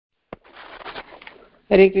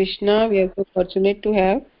Hare Krishna, we are so fortunate to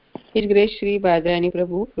have His Grace Sri Badarayani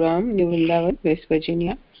Prabhu from New Vrindavan, West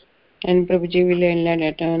Virginia. And Prabhuji will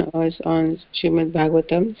enlighten us on Srimad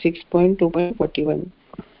Bhagavatam 6.2.41.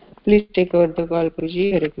 Please take over the call,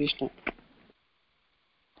 Prabhuji. Hare Krishna.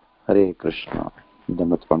 Hare Krishna.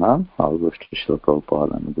 Dhamat Pranam. All goes to Srila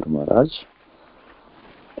Prabhupada and Guru Maharaj.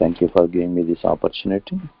 Thank you for giving me this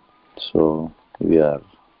opportunity. So, we are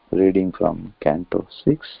reading from Canto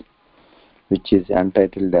 6, which is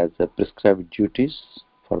entitled as the Prescribed Duties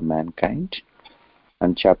for Mankind,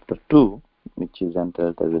 and Chapter 2, which is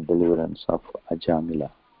entitled as the Deliverance of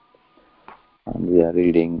Ajamila. And we are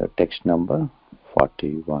reading the text number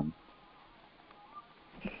 41.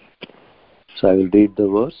 So I will read the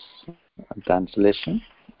verse, translation,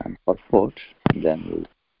 and purport, then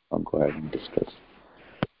we'll go ahead and discuss.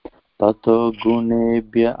 Tato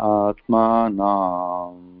gunebhya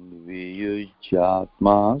atmanam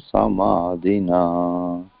viyujyatma samadhina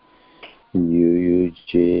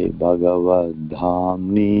yuyujye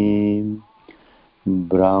bhagavadhamni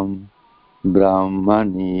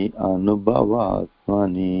brahmani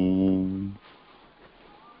anubhavatmani.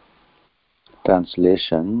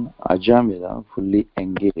 Translation: Ajamila fully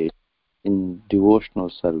engaged in devotional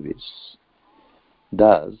service.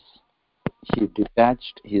 Thus, he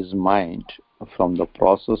detached his mind from the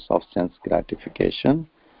process of sense gratification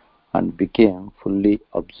and became fully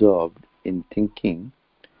absorbed in thinking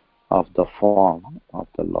of the form of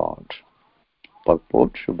the Lord.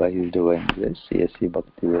 Purport by His Divine Grace, C.S.C.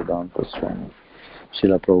 Bhaktivedanta Swami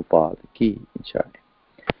Srila Prabhupada Ki Jai.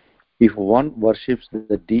 If one worships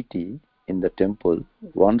the deity in the temple,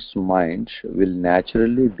 one's mind will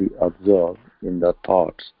naturally be absorbed in the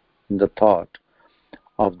thought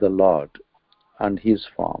of the Lord and His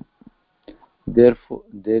form. Therefore,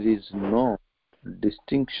 there is no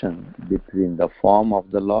distinction between the form of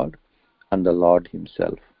the Lord and the Lord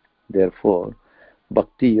Himself. Therefore,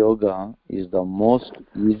 Bhakti Yoga is the most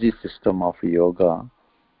easy system of yoga.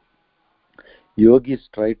 Yogis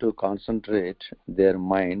try to concentrate their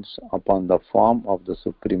minds upon the form of the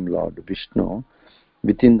Supreme Lord Vishnu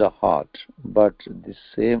within the heart, but this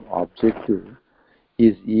same objective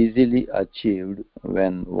is easily achieved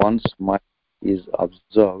when one's mind is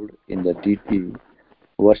absorbed in the deity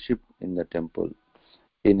worship in the temple.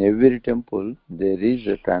 In every temple, there is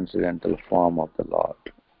a transcendental form of the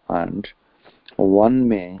Lord, and one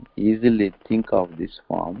may easily think of this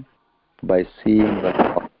form by seeing the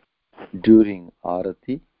Lord during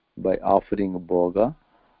Arati, by offering bhoga,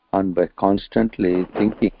 and by constantly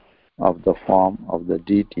thinking of the form of the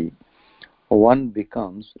deity. One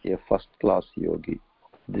becomes a first-class yogi.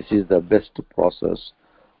 This is the best process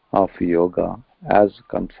of yoga as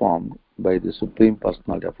confirmed by the Supreme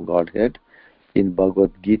Personality of Godhead in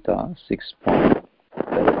Bhagavad Gita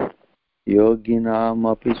 6.7. Yoginam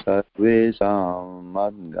api sarvesham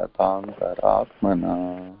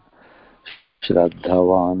madgatantaratmana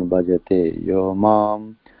Shraddhavan bhajate yo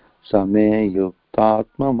mam same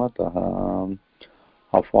yuktatma mataha.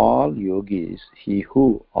 Of all yogis, he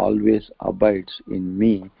who always abides in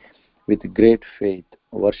me with great faith,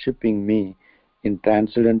 worshipping me in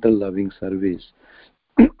transcendental loving service,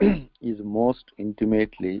 is most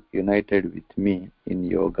intimately united with me in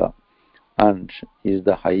yoga, and is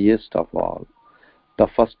the highest of all. The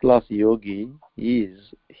first-class yogi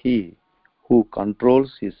is he who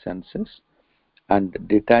controls his senses and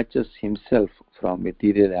detaches himself from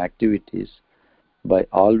material activities by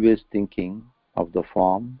always thinking of the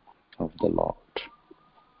form of the Lord.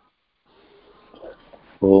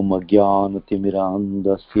 Om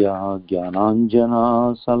Jnanatimmirandasya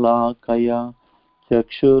Jnananjana Salakaya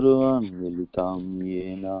Chakshurunmilitam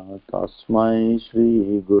Yena Tasmai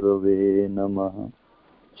Shri Gurave Namaha.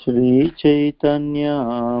 Shri Chaitanya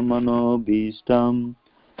Manobhishtam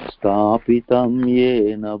Stapitam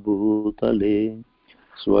Yena Bhutale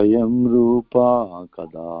Swayam Rupa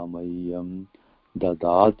Kadamayam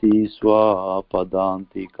Dadati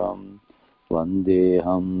Swapadantikam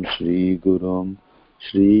Vandeham Shri Gurum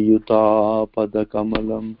Shri Yuta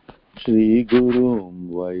Padakamalam Shri Gurum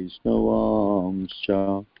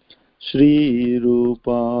Vaishnavamscha Shri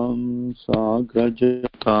Rupam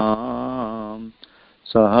Sagrajatam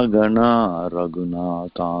Sahagana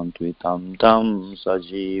Raghunatantvitam Tam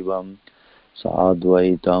Sajivam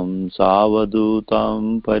Sadvaitam Savadutam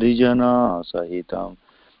Parijana Sahitam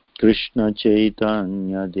Krishna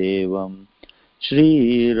Chaitanya Devam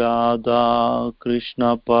Shri Radha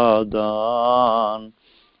Krishna Padan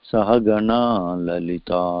Sahagana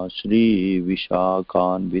Lalita Shri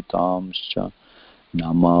Vishakhanvitamscha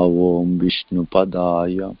Nama Om Vishnu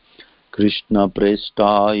Padaya Krishna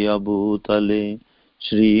Prestaya Bhutale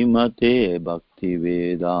श्रीमते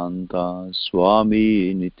भक्तिवेदान्ता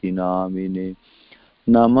स्वामिनिति नामिने।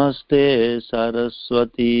 नमस्ते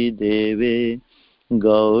सरस्वती देवे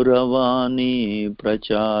गौरवाणी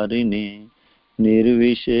प्रचारिणे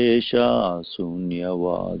निर्विशेषा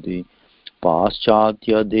शून्यवादी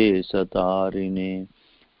पाश्चात्यदेशतारिणे।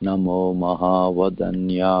 नमो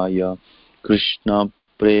महावदन्याय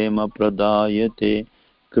कृष्णप्रेमप्रदायते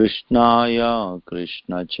कृष्णाय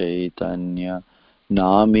कृष्णचैतन्य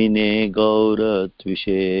नामिने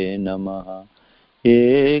गौरत्विषे नमः। हे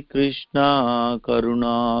कृष्णा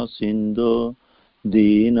करुणा सिन्धो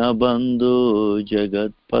दीनबन्धो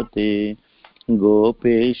जगत्पते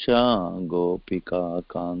गोपेशा गोपिका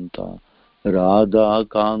कान्ता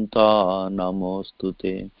राधाकान्ता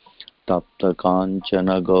नमोऽस्तुते। तप्त काञ्चन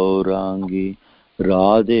गौरांगी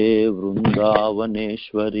राधे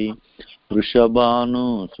वृन्दावनेश्वरी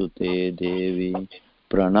वृषभानुसुते देवी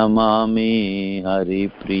प्रणमामि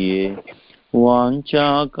हरिप्रिये।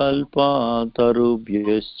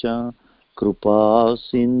 वाञ्छाकल्पतरुभ्यश्च कृपा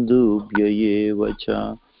सिन्धुभ्य एव च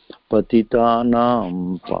पतितानां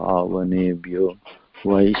पावनेभ्यो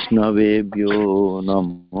वैष्णवेभ्यो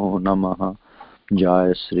नमो नमः। जय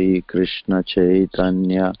श्री कृष्ण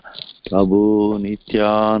चैतन्य प्रभु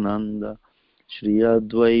नित्यानंद श्री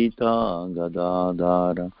अद्वैता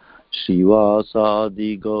गदाधर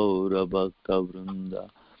श्रीवासादि गौर भक्त वृंद।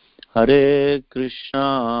 हरे कृष्णा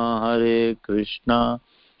कृष्णा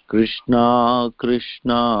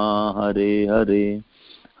कृष्णा हरे हरे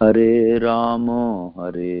हरे राम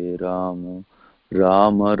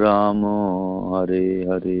राम राम हरे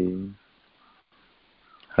हरे।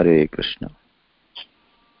 हरे Krishna.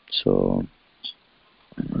 So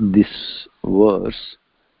this verse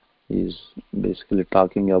is basically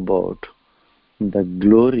talking about the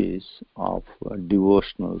glories of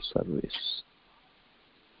devotional service,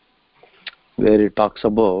 where it talks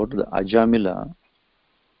about the Ajamila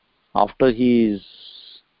after he's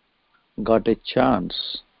got a chance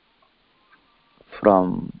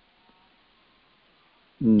from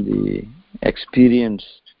the experience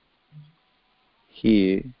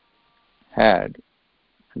he had,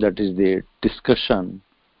 that is the discussion,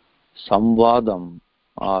 samvadam,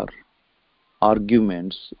 or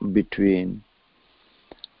arguments between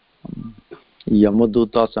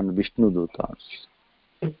Yamadutas and Vishnudutas.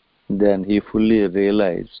 Then he fully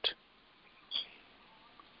realized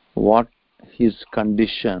what his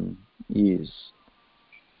condition is,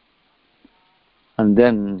 and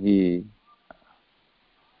then he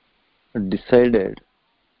decided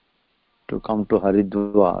to come to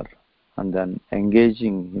Haridwar and then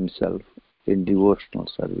engaging himself in devotional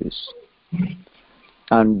service.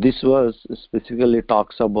 And this verse specifically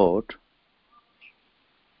talks about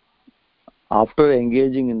after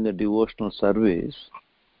engaging in the devotional service,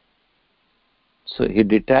 so he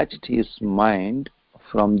detached his mind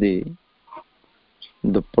from the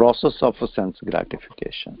process of a sense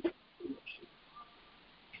gratification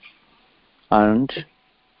and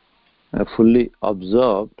fully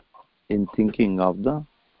absorbed in thinking of the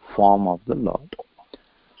form of the Lord.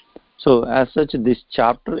 So as such, this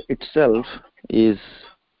chapter itself is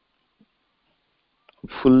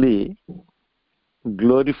fully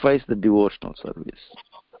glorifies the devotional service.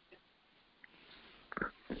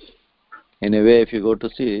 In a way, if you go to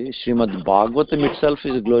see, Srimad Bhagavatam itself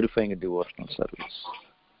is glorifying a devotional service.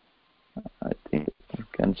 I think,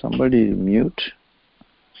 can somebody mute?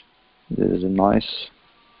 There is a noise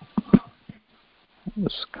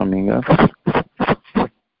that's coming up.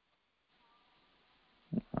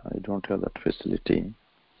 I don't have that facility.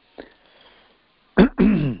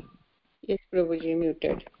 Yes, Prabhuji,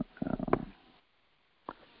 muted.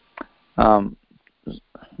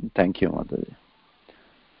 Thank you, Madhuri.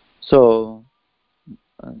 So,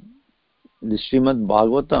 the Srimad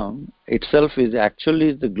Bhagavatam itself is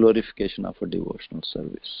actually the glorification of a devotional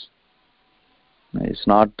service. It's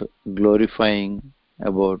not glorifying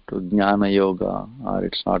about Jnana Yoga, or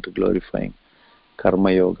it's not glorifying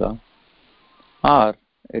Karma Yoga, or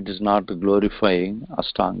it is not glorifying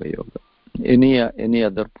Ashtanga Yoga, any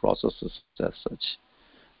other processes as such.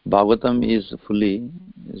 Bhagavatam is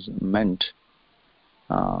meant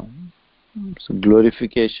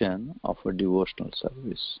glorification of a devotional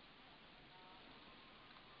service.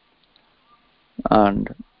 And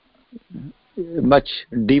much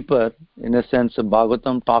deeper, in a sense,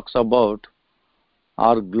 Bhagavatam talks about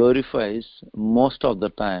or glorifies most of the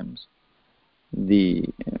times the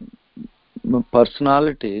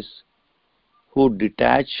personalities who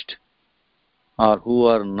detached or who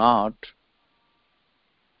are not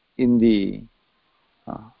in the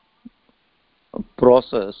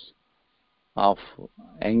process of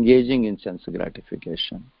engaging in sense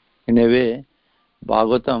gratification. In a way,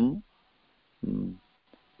 Bhagavatam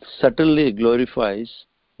subtly glorifies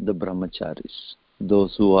the brahmacharis,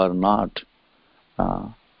 those who are not uh,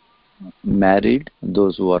 married,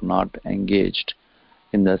 those who are not engaged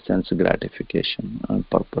in the sense gratification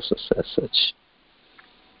purposes as such.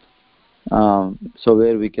 So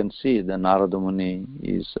where we can see the Narada Muni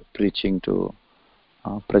is preaching to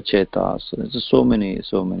prachetas. There's so many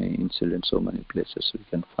incidents, so many places we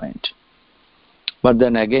can find. But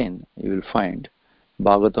then again, you will find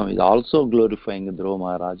Bhagavatam is also glorifying Dhruva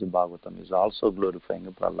Maharaj, Bhagavatam is also glorifying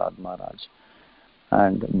Prahlad Maharaj,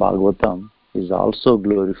 and Bhagavatam is also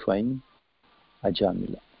glorifying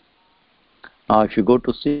Ajamila. Now, if you go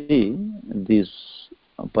to see these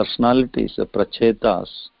personalities, the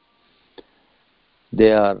prachetas,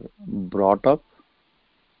 they are brought up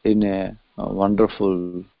in a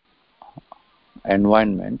wonderful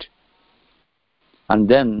environment, and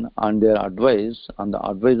then on the advice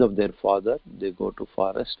of their father, they go to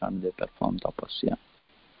forest and they perform tapasya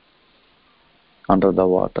under the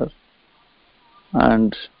water,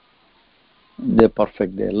 and they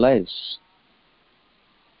perfect their lives.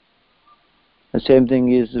 The same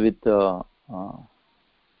thing is with Dhruva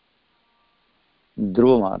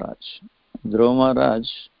Maharaj. Dhruva Maharaj,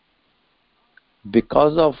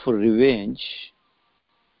 because of revenge,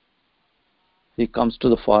 he comes to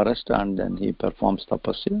the forest and then he performs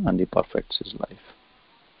tapasya and he perfects his life.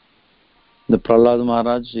 The Prahlad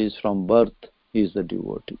Maharaj is from birth, he is the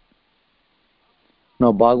devotee.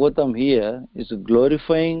 Now Bhagavatam here is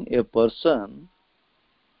glorifying a person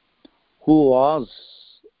who was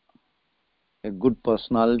a good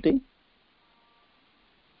personality,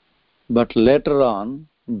 but later on,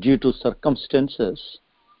 due to circumstances,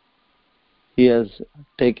 he has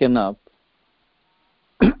taken up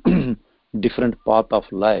different path of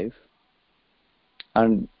life,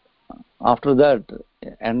 and after that,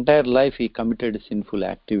 entire life he committed sinful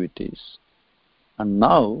activities. And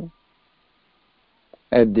now,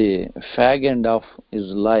 at the fag end of his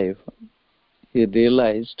life, he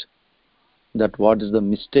realized that what is the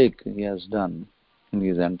mistake he has done in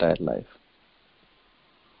his entire life.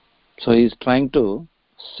 So he is trying to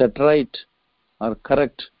set right or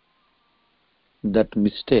correct that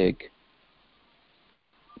mistake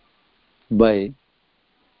by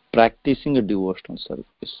practicing a devotional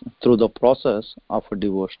service, through the process of a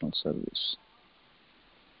devotional service.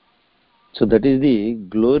 So that is the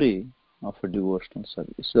glory of a devotional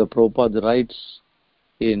service. So Prabhupada writes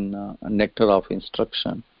in Nectar of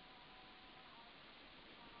Instruction,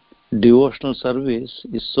 devotional service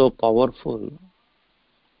is so powerful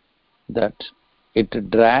that it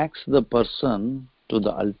drags the person to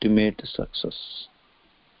the ultimate success.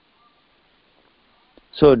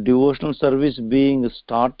 So devotional service being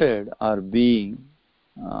started or being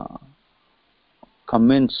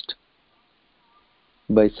commenced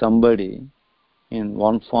by somebody in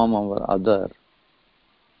one form or other,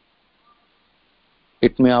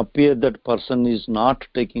 it may appear that person is not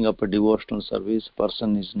taking up a devotional service,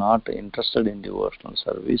 person is not interested in devotional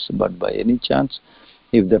service, but by any chance,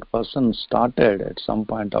 if that person started at some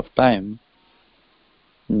point of time,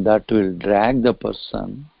 that will drag the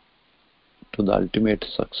person to the ultimate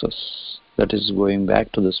success, that is going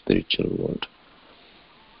back to the spiritual world.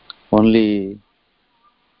 Only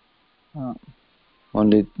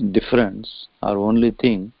difference or only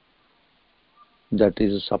thing that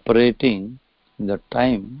is separating the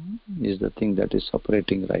time is the thing that is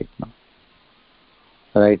separating right now.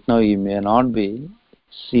 Right now he may not be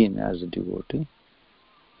seen as a devotee,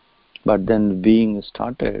 but then being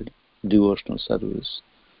started devotional service,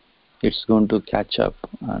 it's going to catch up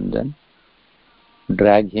and then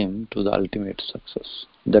drag him to the ultimate success.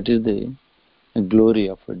 That is the glory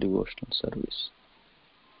of a devotional service.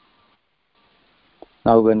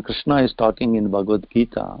 Now when Krishna is talking in Bhagavad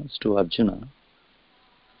Gita to Arjuna,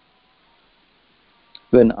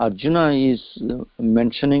 when Arjuna is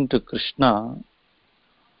mentioning to Krishna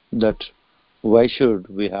that why should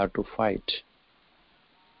we have to fight,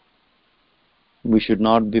 we should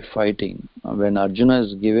not be fighting, when Arjuna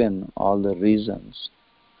is given all the reasons,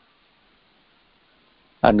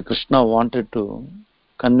 and Krishna wanted to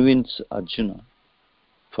convince Arjuna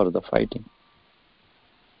for the fighting,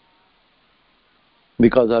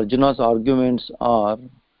 because Arjuna's arguments are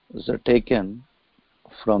taken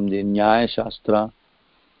from the Nyaya Shastra,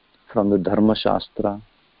 from the Dharma Shastra,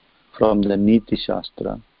 from the Niti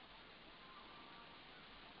Shastra,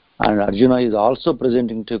 and Arjuna is also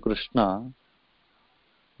presenting to Krishna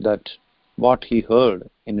that what he heard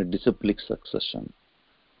in a disciplic succession.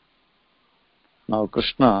 Now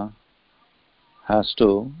Krishna has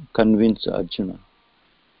to convince Arjuna.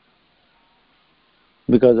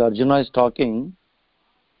 Because Arjuna is talking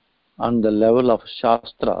on the level of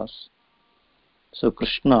Shastras, so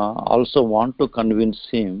Krishna also want to convince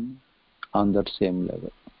him on that same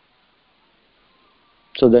level.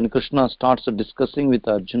 So then Krishna starts discussing with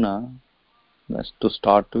Arjuna. Let's to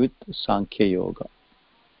start with Sankhya Yoga,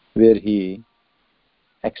 where he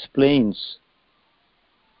explains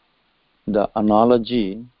the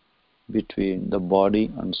analogy between the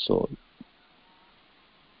body and soul.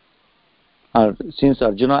 Since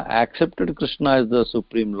Arjuna accepted Krishna as the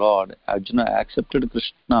Supreme Lord, Arjuna accepted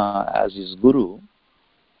Krishna as his Guru,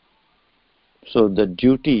 so the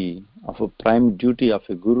duty of a prime duty of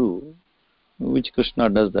a Guru, which Krishna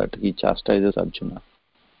does, that he chastises Arjuna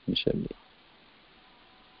initially.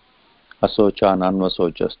 Asochan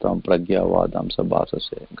anvasochastam pragyavadam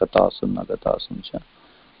sabhasase gatasun nagatasun cha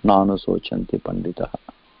nanu sochanti panditaha.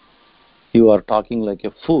 You are talking like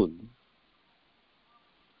a fool.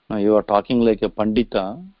 You are talking like a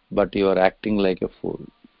pandita, but you are acting like a fool.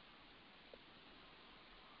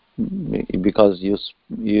 Because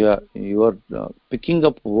you are picking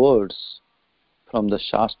up words from the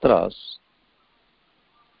Shastras,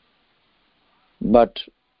 but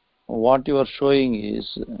what you are showing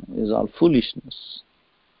is all foolishness.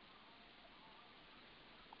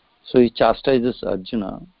 So he chastises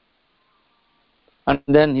Arjuna, and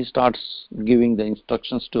then he starts giving the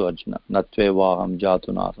instructions to Arjuna. Natve vaham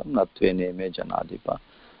jatunasam, natve neme janadipa,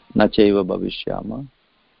 nacheva bhavishyama,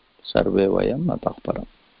 sarve vayam natah param.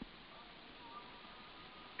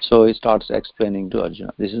 So he starts explaining to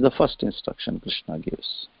Arjuna. This is the first instruction Krishna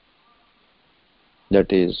gives.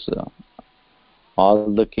 That is,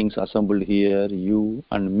 all the kings assembled here, you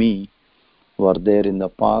and me, were there in the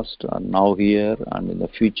past, are now here, and in the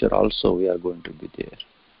future also we are going to be there.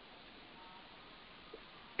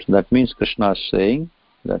 So that means Krishna is saying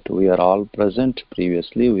that we are all present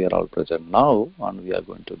previously, we are all present now, and we are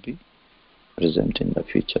going to be present in the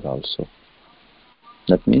future also.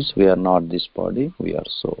 That means we are not this body, we are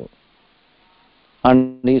soul.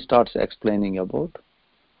 And he starts explaining about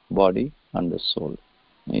body and the soul.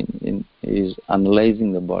 He is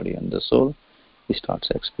analyzing the body and the soul. He starts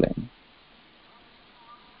explaining.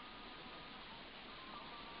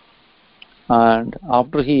 And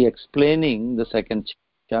after he explaining the second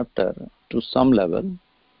chapter to some level,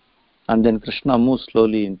 and then Krishna moves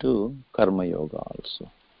slowly into Karma Yoga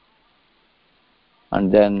also.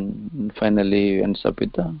 And then finally ends up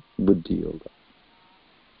with the Buddhi Yoga.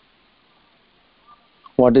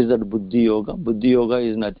 What is that Buddhi Yoga? Buddhi Yoga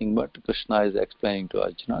is nothing but Krishna is explaining to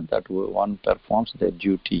Arjuna that one performs their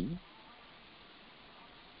duty,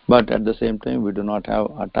 but at the same time we do not have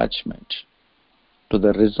attachment to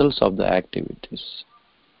the results of the activities,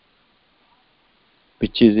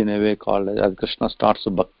 which is in a way called, as Krishna starts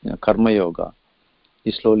Karma Yoga,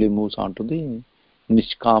 he slowly moves on to the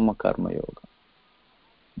Nishkama Karma Yoga.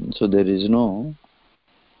 So there is no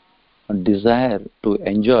desire to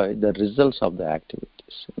enjoy the results of the activities,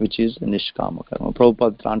 which is Nishkama Karma.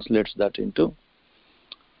 Prabhupada translates that into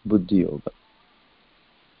Buddhi Yoga.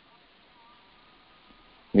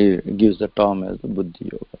 He gives the term as the Buddhi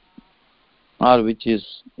Yoga, or which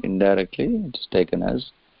is indirectly it is taken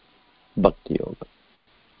as Bhakti Yoga.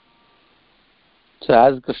 So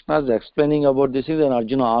as Krishna is explaining about this, then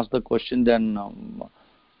Arjuna asked the question, then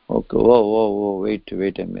okay,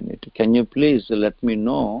 wait a minute. Can you please let me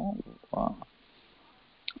know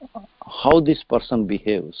how this person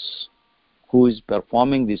behaves, who is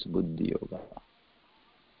performing this Buddhi Yoga?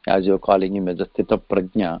 As you are calling him as a Sthita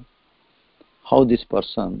Prajna, how this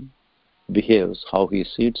person behaves, how he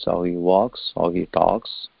sits, how he walks, how he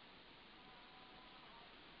talks.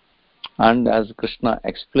 And as Krishna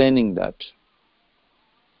explaining that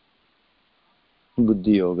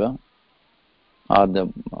Buddhi Yoga are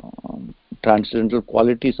the transcendental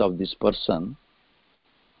qualities of this person,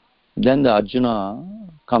 then the Arjuna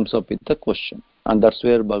comes up with the question. And that's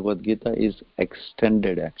where Bhagavad Gita is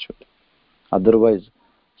extended actually. Otherwise,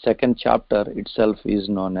 second chapter itself is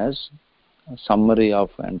known as a summary of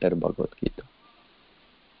entire Bhagavad Gita,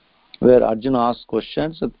 where Arjuna asks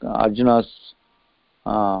questions. Arjuna's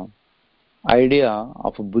idea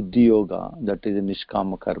of Buddhi Yoga, that is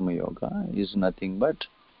Nishkama Karma Yoga, is nothing but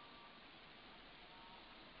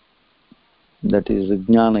that is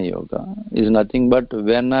Jnana Yoga, is nothing but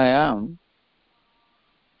when I am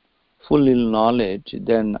full in knowledge,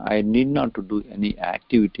 then I need not to do any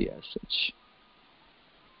activity as such.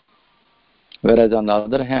 Whereas on the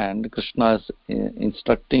other hand, Krishna is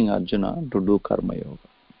instructing Arjuna to do Karma Yoga.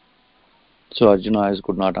 So Arjuna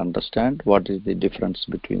could not understand what is the difference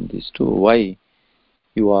between these two. Why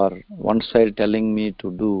You are one side telling me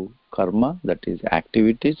to do karma, that is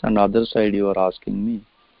activities, and other side you are asking me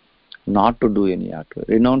not to do any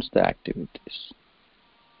activity, renounce the activities.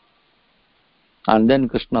 And then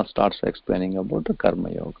Krishna starts explaining about the karma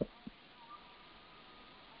yoga.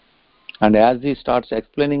 And as he starts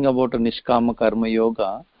explaining about the Nishkama Karma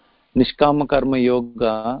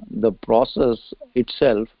Yoga, the process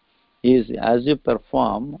itself is as you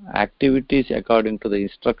perform activities according to the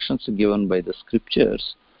instructions given by the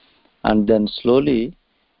scriptures, and then slowly,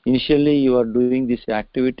 initially you are doing this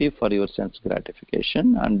activity for your sense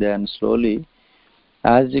gratification, and then slowly,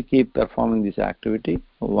 as you keep performing this activity,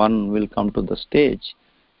 one will come to the stage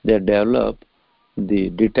they develop the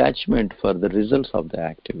detachment for the results of the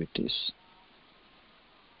activities.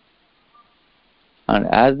 And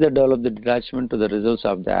as they develop the detachment to the results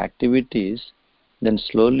of the activities, then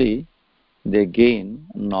slowly they gain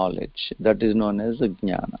knowledge. That is known as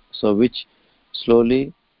jnana. So which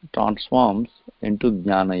slowly transforms into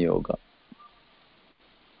jnana yoga.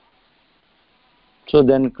 So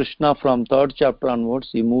then Krishna from 3rd chapter onwards,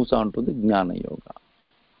 he moves on to the jnana yoga,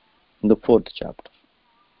 in the 4th chapter,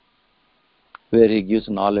 where he gives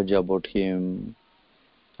knowledge about him,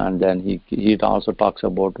 and then he also talks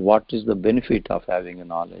about what is the benefit of having a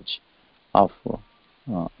knowledge of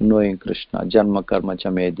knowing Krishna. Janma karma cha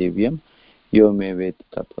me divyam yo me veti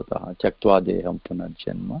tattvataha chaktva deham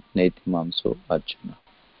punarjanma neti mamso arjuna.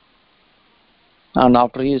 And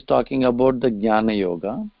after he is talking about the jnana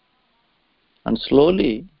yoga, and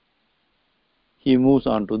slowly he moves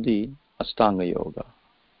on to the Ashtanga yoga.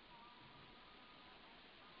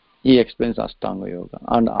 He explains Ashtanga yoga,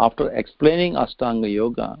 and after explaining Ashtanga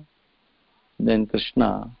yoga, then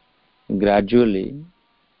Krishna gradually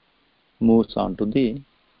moves on to the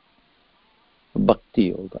Bhakti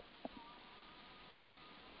yoga.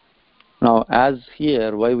 Now, as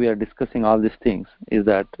here, why we are discussing all these things is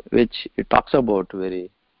that, which it talks about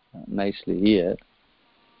very nicely here,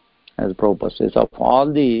 as Prabhupada says, of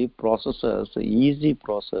all the processes, the easy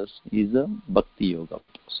process is the Bhakti yoga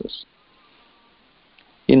process.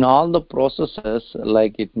 In all the processes,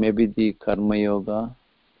 like it may be the Karma yoga,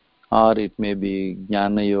 or it may be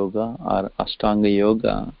Jnana yoga or Ashtanga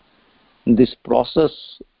yoga, this process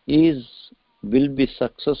will be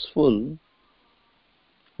successful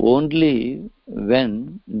only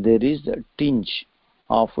when there is a tinge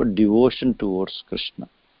of a devotion towards Krishna.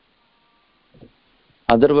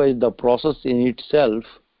 Otherwise, the process in itself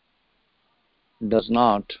does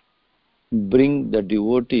not bring the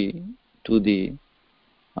devotee to the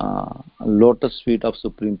lotus feet of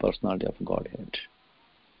Supreme Personality of Godhead.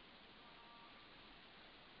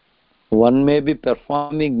 One may be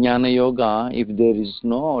performing Jnana Yoga. If there is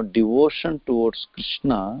no devotion towards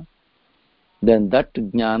Krishna, then that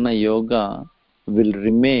Jnana Yoga will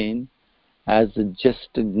remain as just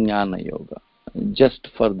Jnana Yoga. Just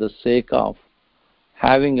for the sake of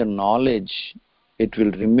having a knowledge, it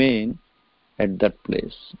will remain at that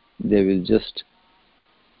place. They will just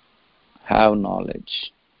have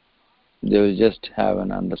knowledge. They will just have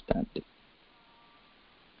an understanding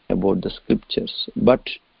about the scriptures. But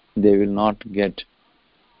they will not get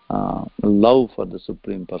love for the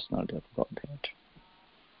Supreme Personality of Godhead.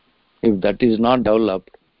 If that is not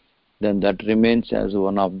developed, then that remains as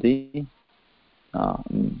one of the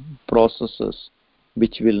processes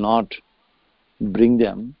which will not bring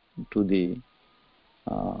them to the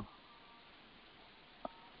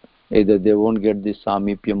either they won't get the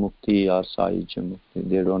Samipya Mukti or Sahijya Mukti.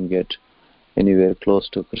 They don't get anywhere close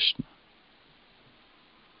to Krishna.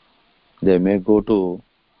 They may go to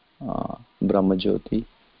Brahmajyoti,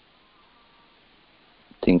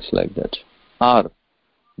 things like that. Or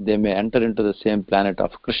they may enter into the same planet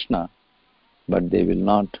of Krishna, but they will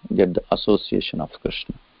not get the association of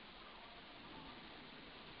Krishna.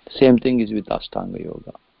 Same thing is with Ashtanga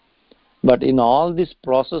Yoga. But in all these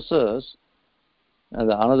processes,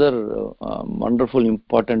 another wonderful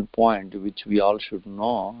important point which we all should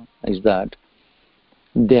know is that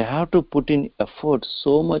they have to put in effort,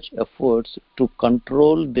 so much efforts to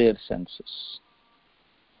control their senses,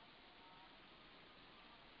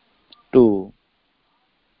 to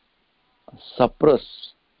suppress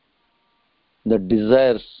the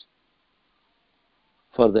desires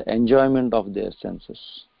for the enjoyment of their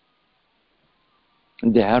senses.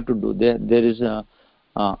 They have to do. There is a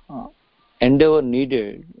endeavor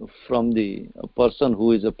needed from the person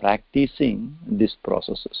who is practicing these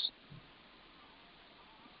processes.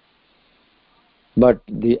 But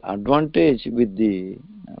the advantage with the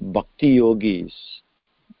bhakti yogis,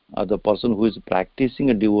 or the person who is practicing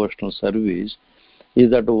a devotional service,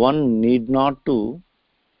 is that one need not to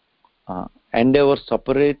endeavor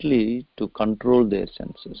separately to control their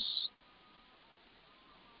senses.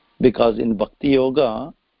 Because in Bhakti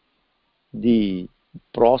Yoga, the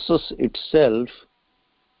process itself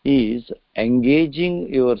is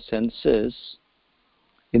engaging your senses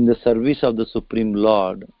in the service of the Supreme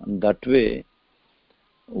Lord, and that way,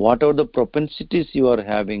 whatever the propensities you are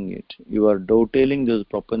having it, you are dovetailing those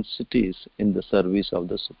propensities in the service of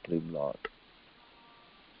the Supreme Lord.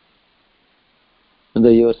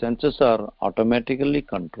 Your senses are automatically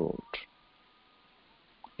controlled.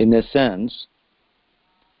 In a sense,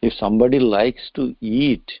 if somebody likes to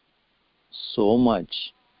eat so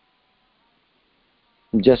much,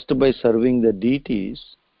 just by serving the deities,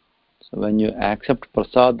 so when you accept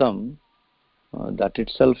prasadam, that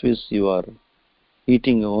itself is you are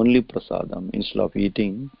eating only prasadam instead of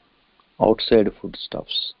eating outside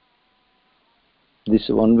foodstuffs. This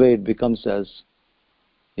one way it becomes as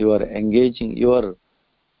you are engaging, your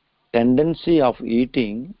tendency of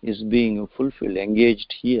eating is being fulfilled,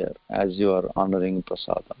 engaged here as you are honoring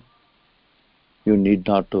prasadam. You need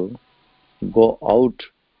not to go out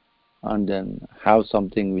and then have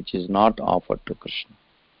something which is not offered to Krishna.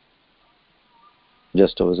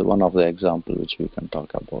 Just as one of the examples which we can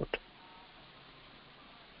talk about.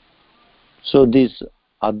 So these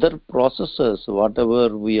other processes,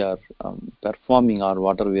 whatever we are performing or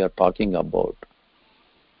whatever we are talking about,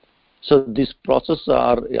 so these processes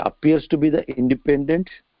appears to be the independent,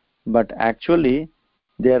 but actually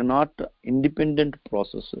they are not independent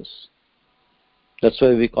processes. That's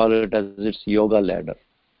why we call it as its yoga ladder.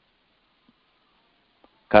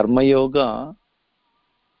 Karma yoga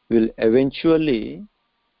will eventually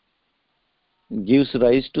gives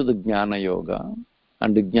rise to the Jnana Yoga,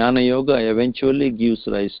 and the Jnana Yoga eventually gives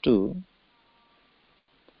rise to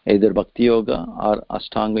either Bhakti Yoga or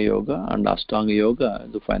Ashtanga Yoga, and Ashtanga Yoga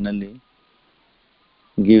finally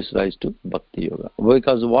gives rise to Bhakti Yoga.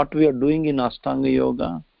 Because what we are doing in Ashtanga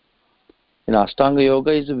Yoga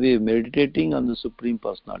is we are meditating on the Supreme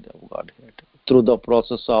Personality of Godhead through the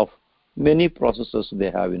process of many processes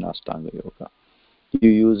they have in Ashtanga Yoga. You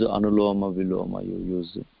use Anuloma Viloma,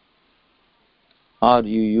 or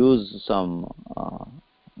you use some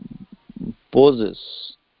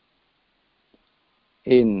poses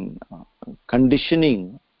in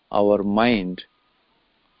conditioning our mind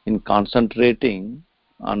in concentrating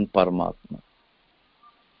on Paramatma.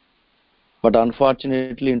 But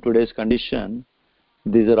unfortunately in today's condition,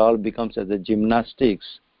 these are all becomes as a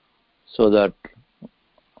gymnastics, so that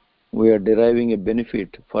we are deriving a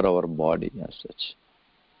benefit for our body as such.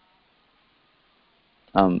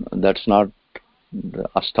 That's not the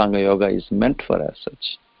Ashtanga Yoga is meant for as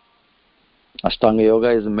such. Ashtanga Yoga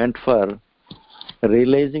is meant for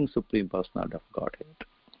realizing Supreme Personality of Godhead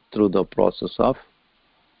through the process of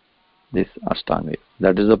this Ashtanga.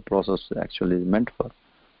 That is the process actually is meant for.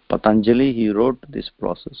 Patanjali, he wrote this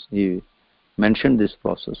process. He mentioned this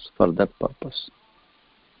process for that purpose.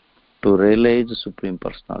 To realize the Supreme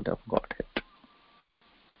Personality of Godhead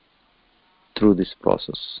through this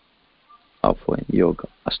process of yoga,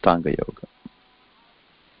 Ashtanga Yoga.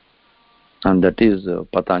 And that is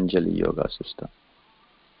Patanjali Yoga system.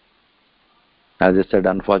 As I said,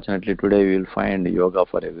 unfortunately today we will find yoga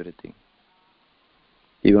for everything.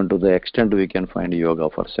 Even to the extent we can find yoga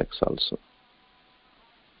for sex also.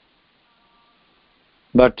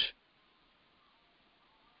 But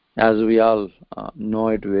as we all know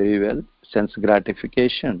it very well, sense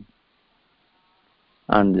gratification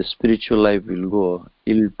and the spiritual life will go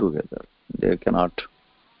ill together. They cannot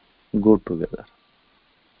go together.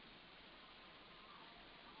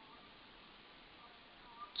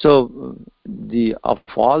 So of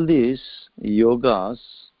all these yogas,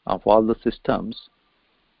 of all the systems,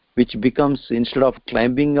 which becomes, instead of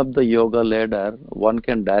climbing up the yoga ladder, one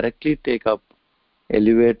can directly take up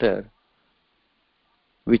elevator,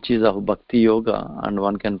 which is of Bhakti Yoga, and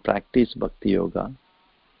one can practice Bhakti Yoga.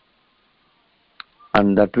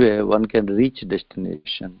 And that way one can reach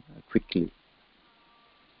destination quickly,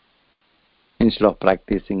 instead of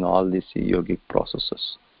practicing all these yogic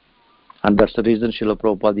processes. And that's the reason Srila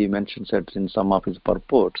Prabhupada mentions it in some of his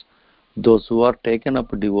purports. Those who are taken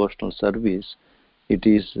up devotional service, it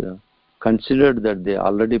is considered that they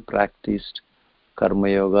already practiced Karma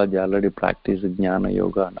Yoga, they already practiced Jnana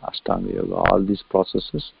Yoga and Ashtanga Yoga. All these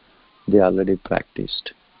processes, they already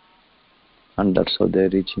practiced. And that's how they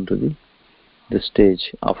reach into the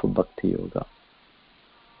stage of Bhakti Yoga.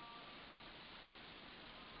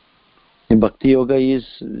 In Bhakti Yoga is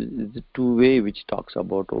the two way which talks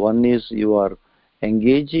about. One is you are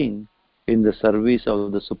engaging in the service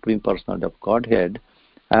of the Supreme Personality of Godhead.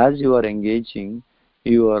 As you are engaging,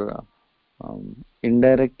 you are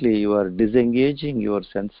indirectly you are disengaging your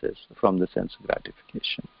senses from the sense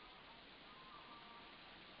gratification.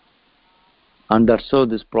 And that's how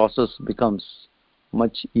this process becomes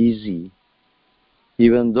much easy,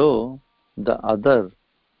 even though the other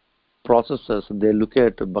processes, they look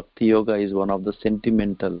at Bhakti Yoga is one of the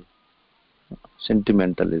sentimentalism.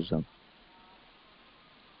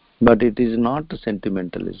 But it is not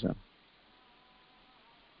sentimentalism.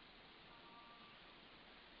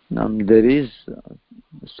 There is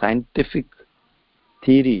scientific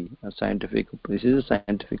theory, this is a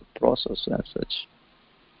scientific process as such.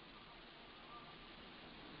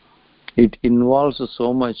 It involves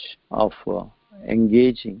so much of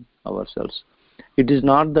engaging ourselves. It is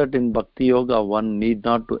not that in Bhakti Yoga one need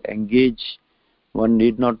not to engage, one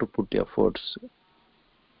need not to put efforts.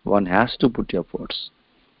 One has to put efforts.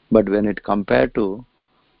 But when it compared to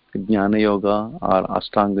Jnana Yoga or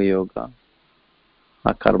Ashtanga Yoga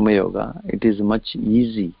or Karma Yoga, it is much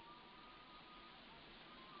easy.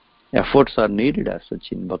 Efforts are needed as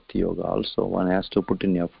such in Bhakti Yoga also. One has to put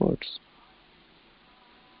in efforts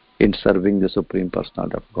in serving the Supreme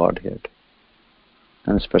Personality of Godhead.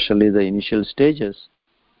 And especially the initial stages,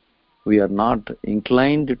 we are not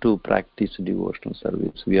inclined to practice devotional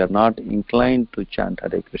service. We are not inclined to chant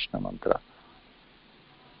Hare Krishna mantra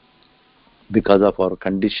because of our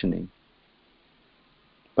conditioning.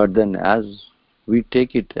 But then as we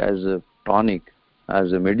take it as a tonic,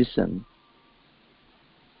 as a medicine,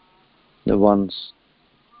 the one's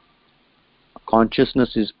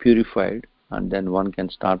consciousness is purified, and then one can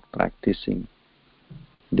start practicing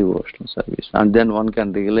devotional service. And then one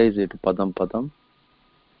can realize it, padam padam,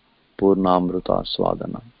 purnamruta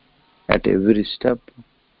swadana. At every step,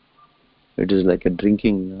 it is like a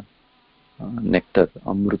drinking nectar,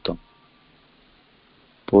 amrutam.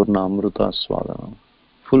 Purnamruta swadana.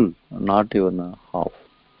 Full, not even half.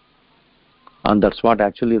 And that's what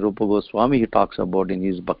actually Rupa Goswami he talks about in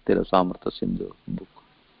his Bhakti Rasamrita Sindhu book,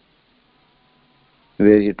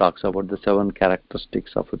 where he talks about the 7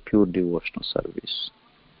 characteristics of a pure devotional service.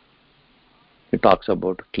 He talks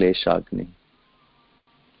about Kleshagni,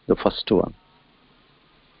 the first one.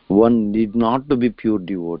 One need not to be pure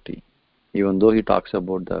devotee, even though he talks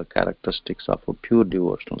about the characteristics of a pure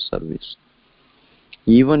devotional service.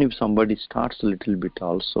 Even if somebody starts a little bit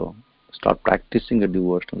also, start practicing a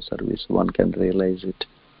devotional service, one can realize it.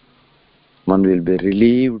 One will be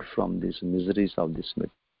relieved from these miseries of this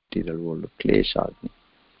material world, Kleshagni.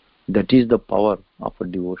 That is the power of a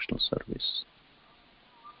devotional service.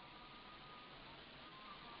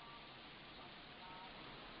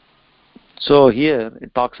 So here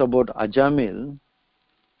it talks about Ajamil.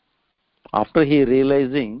 After he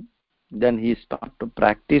realizing, then he started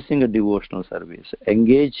practicing a devotional service,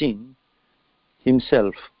 engaging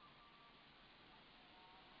himself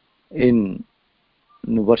in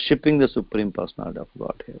worshipping the Supreme Personality of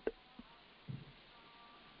Godhead.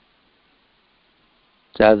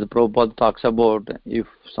 So as Prabhupada talks about, if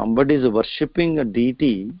somebody is worshipping a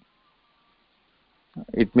deity,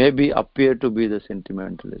 it may be appear to be the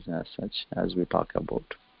sentimentalism as such, as we talk about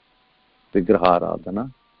Vigraha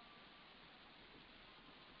Aradhana.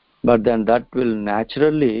 But then that will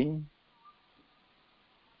naturally,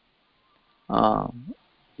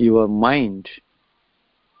 your mind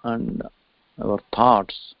and our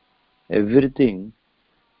thoughts, everything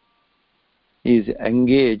is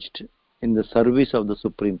engaged in the service of the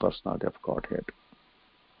Supreme Personality of Godhead.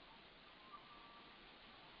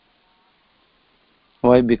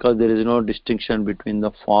 Why? Because there is no distinction between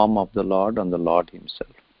the form of the Lord and the Lord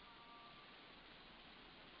Himself.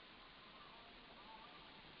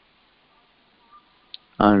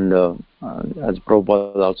 And as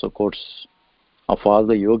Prabhupada also quotes, of all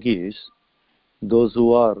the yogis, those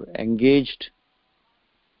who are engaged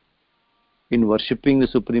in worshipping the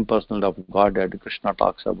Supreme Personality of Godhead, Krishna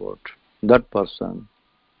talks about, that person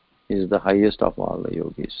is the highest of all the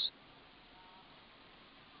yogis.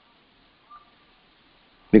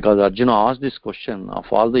 Because Arjuna asked this question, of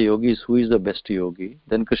all the yogis, who is the best yogi?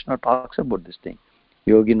 Then Krishna talks about this thing,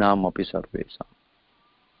 yogi nam api sarvesam.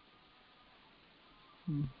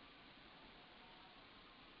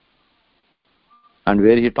 And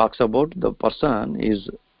where he talks about the person is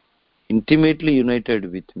intimately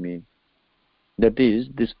united with me. That is,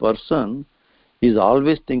 this person is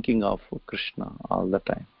always thinking of Krishna all the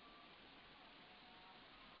time.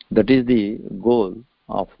 That is the goal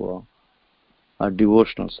of a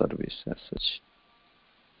devotional service as such.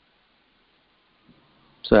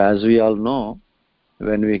 So as we all know,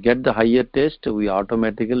 when we get the higher taste, we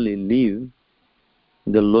automatically leave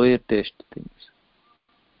the lower taste things.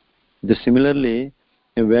 Similarly,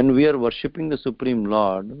 When we are worshipping the Supreme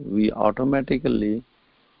Lord, we automatically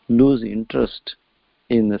lose interest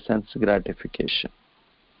in the sense gratification,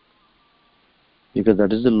 because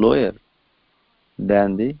that is the lower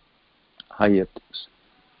than the higher things.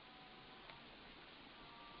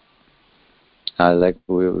 Like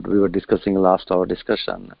we were discussing last our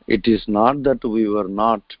discussion, it is not that we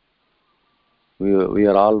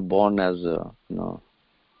are all born as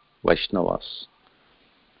Vaishnavas.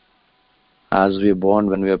 As we are born,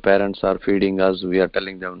 when our parents are feeding us, we are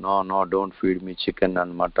telling them, no, don't feed me chicken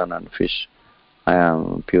and mutton and fish. I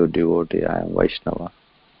am pure devotee, I am Vaishnava.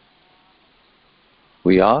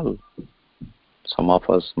 Some of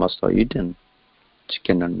us must have eaten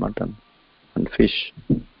chicken and mutton and fish.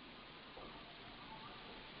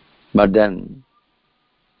 But then,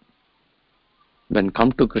 when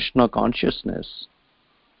come to Krishna consciousness,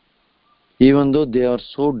 even though they are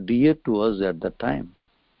so dear to us at the time,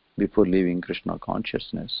 before leaving Krishna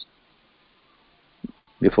consciousness,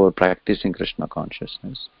 before practicing Krishna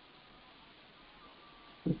consciousness,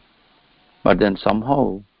 but then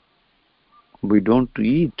somehow we don't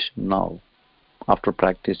eat now after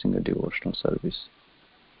practicing a devotional service.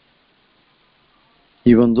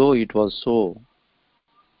 Even though it was so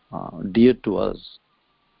dear to us,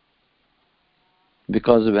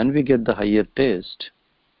 because when we get the higher taste,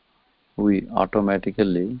 we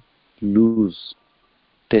automatically lose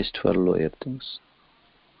taste for lower things.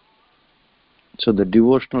 So the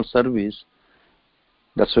devotional service,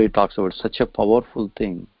 that's why it talks about such a powerful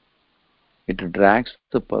thing. It drags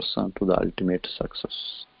the person to the ultimate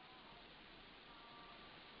success.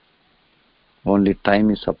 Only time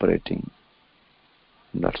is separating.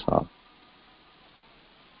 That's all.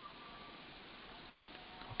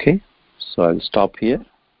 Okay, so I'll stop here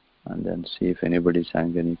and then see if anybody's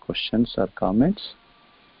having any questions or comments.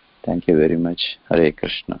 Thank you very much. Hare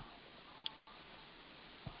Krishna.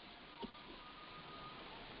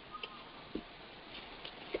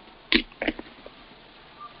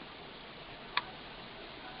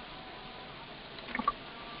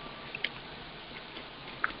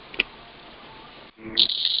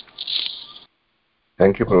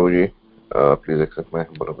 Thank you, Prabhuji. Please accept my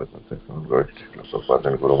humble obeisances and glory to Prabhupada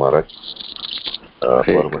and Guru Maharaj for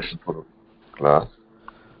a wonderful class.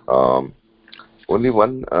 Only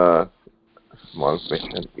one small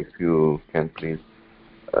question, if you can please,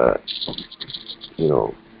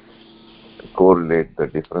 correlate the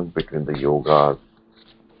difference between the yoga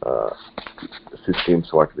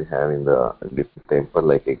systems what we have in the different temple.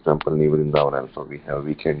 Like example, in Vrindavan also we have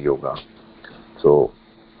weekend yoga. So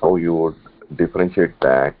how you would differentiate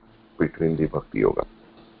that between the Bhakti yoga?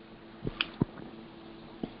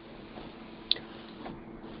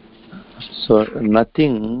 So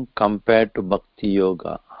nothing compared to Bhakti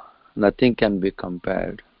yoga. Nothing can be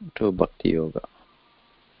compared to Bhakti yoga.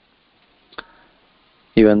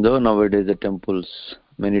 Even though nowadays the temples,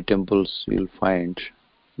 many temples you'll find,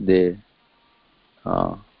 they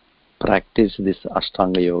practice this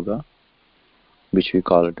Ashtanga yoga, which we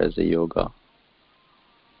call it as a yoga.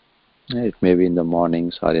 It may be in the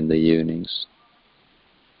mornings or in the evenings.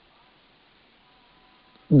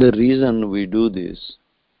 The reason we do this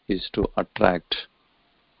is to attract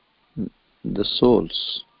the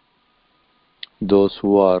souls, those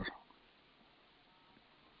who are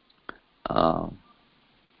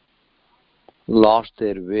lost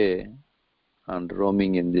their way and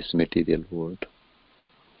roaming in this material world,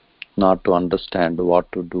 not to understand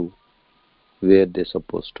what to do, where they're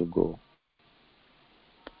supposed to go.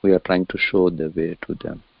 We are trying to show the way to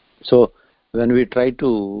them. So when we try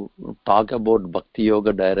to talk about Bhakti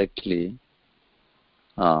Yoga directly,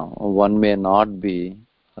 one may not be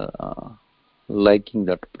liking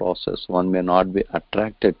that process. One may not be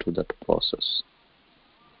attracted to that process.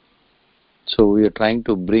 So we are trying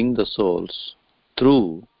to bring the souls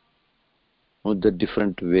through the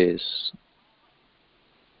different ways.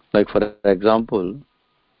 Like for example,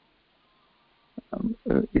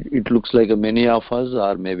 it looks like many of us,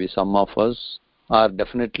 or maybe some of us, or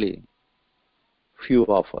definitely few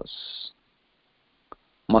of us,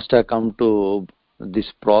 must have come to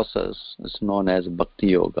this process is known as Bhakti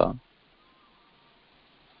Yoga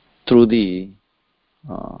through the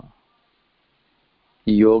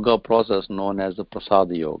yoga process known as the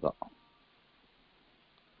Prasada Yoga,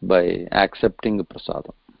 by accepting the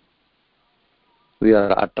Prasada. We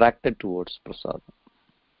are attracted towards Prasada.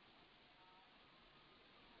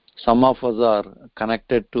 Some of us are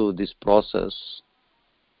connected to this process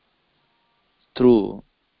through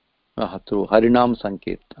Harinam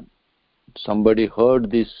Sankirtan. Somebody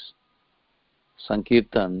heard this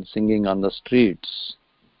Sankirtan singing on the streets.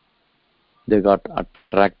 They got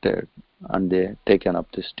attracted. and they taken up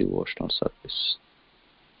this devotional service.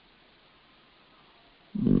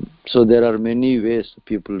 So there are many ways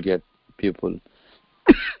people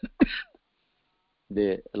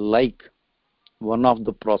they like one of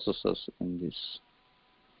the processes in this,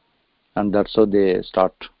 and that's how they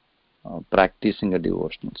start practicing a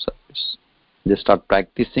devotional service. They start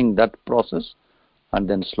practicing that process and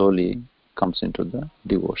then slowly comes into the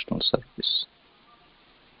devotional service.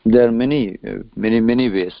 There are many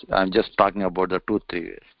ways. I'm just talking about the 2-3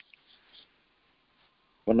 ways.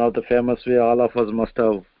 One of the famous way all of us must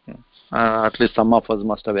have, at least some of us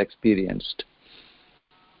must have experienced.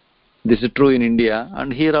 This is true in India,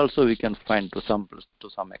 and here also we can find to some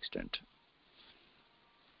extent.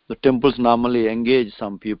 The temples normally engage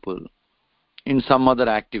some people in some other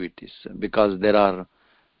activities because there are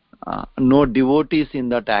no devotees in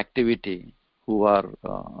that activity who are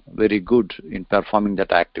very good in performing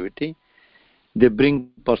that activity. They bring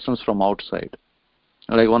persons from outside.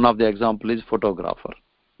 Like one of the example is photographer.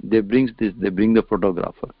 They bring the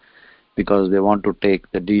photographer because they want to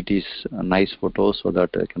take the deities nice photos so that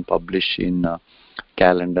they can publish in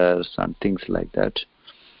calendars and things like that,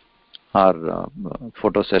 or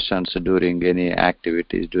photo sessions during any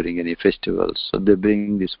activities, during any festivals. So they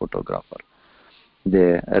bring this photographer.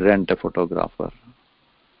 They rent a photographer.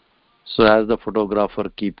 So as the photographer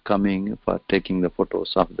keep coming for taking the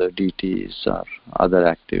photos of the deities or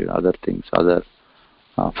other things, other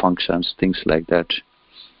functions, things like that,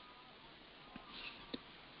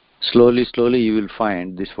 slowly you will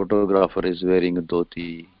find this photographer is wearing a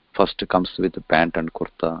dhoti. First comes with a pant and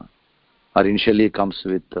kurta, or initially comes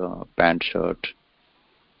with a pant shirt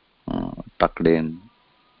tucked in,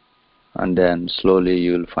 and then slowly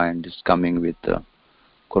you will find this coming with a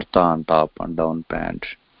kurta on top and down pant,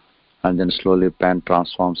 and then slowly pant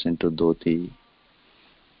transforms into dhoti,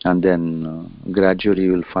 and then gradually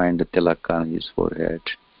you will find a tilak on his forehead,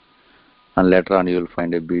 and later on you will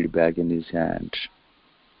find a bead bag in his hand,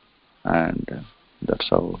 and that's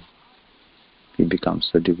how he becomes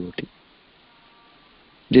a devotee.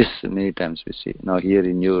 This many times we see. Now here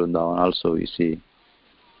in Vrindavan also we see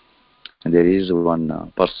there is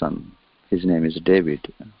one person, his name is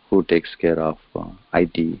David, who takes care of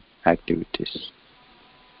IT activities.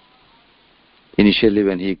 Initially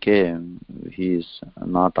when he came, he is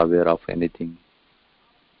not aware of anything,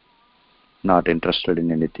 not interested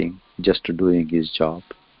in anything, just doing his job.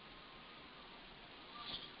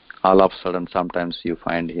 All of a sudden, sometimes you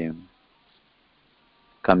find him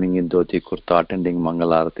coming in dhoti kurta, attending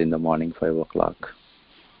Mangalarati in the morning, 5 o'clock.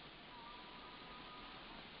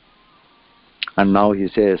 And now he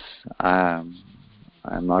says, I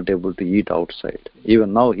am not able to eat outside.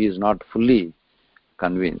 Even now he is not fully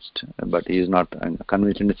convinced, but he is not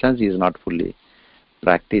convinced in the sense he is not fully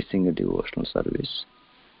practicing a devotional service.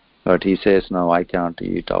 But he says, now I cannot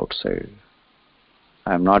eat outside.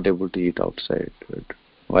 I am not able to eat outside.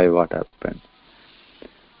 Why? What happened?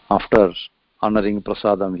 After honoring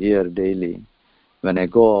prasadam here daily, when I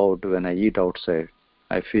go out, when I eat outside,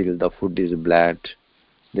 I feel the food is bland.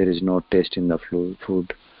 There is no taste in the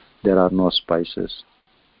food. There are no spices.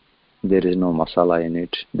 There is no masala in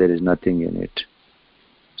it. There is nothing in it.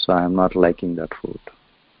 So I am not liking that food.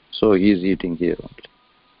 So he is eating here only.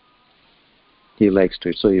 He likes to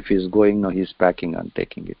eat. So if he is going now, he is packing and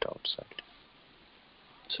taking it outside.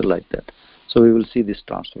 So like that. So we will see this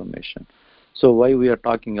transformation. So why we are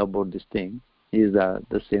talking about this thing is that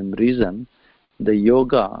the same reason the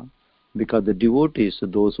yoga, because the devotees,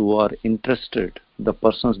 those who are interested, the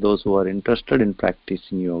persons, those who are interested in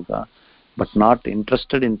practicing yoga, but not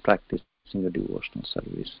interested in practicing a devotional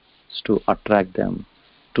service, is to attract them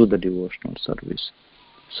to the devotional service.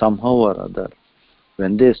 Somehow or other,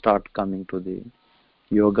 when they start coming to the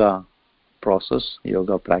yoga process,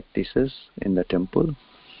 yoga practices in the temple,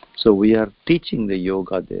 so we are teaching the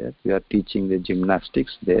yoga there, we are teaching the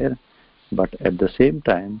gymnastics there, but at the same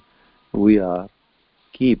time, we are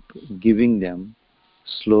keep giving them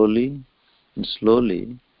slowly,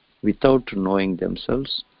 without knowing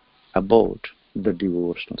themselves, about the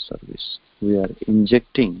devotional service. We are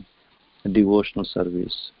injecting devotional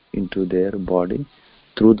service into their body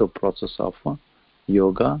through the process of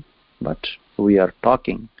yoga, but we are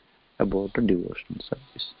talking about a devotional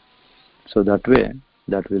service. So that way,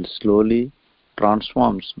 that will slowly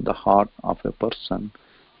transforms the heart of a person,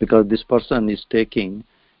 because this person is taking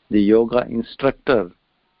the yoga instructor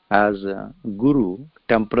as a guru,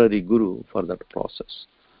 temporary guru for that process.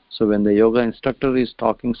 So when the yoga instructor is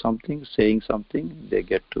talking something, saying something, they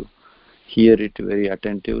get to hear it very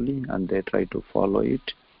attentively and they try to follow it,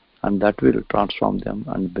 and that will transform them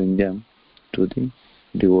and bring them to the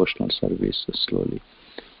devotional service slowly.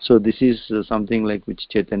 So this is something like which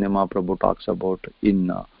Chaitanya Mahaprabhu talks about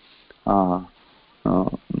in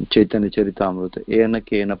Chaitanya Charitamrita, ena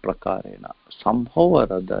kena prakarena, somehow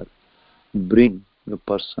or other bring the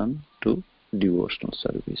person to devotional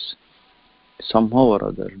service. Somehow or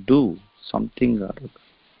other do something or other,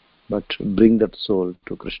 but bring that soul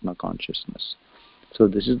to Krishna consciousness. So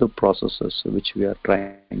this is the processes which we are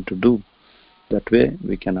trying to do. That way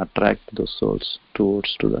we can attract those souls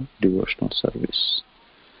towards to the devotional service.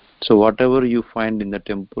 So whatever you find in the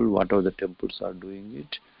temple, whatever the temples are doing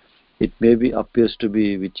it, it maybe appears to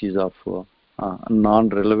be which is of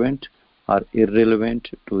non-relevant or irrelevant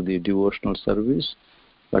to the devotional service,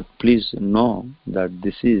 but please know that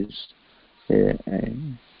this is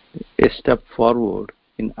a step forward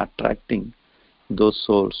in attracting those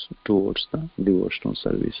souls towards the devotional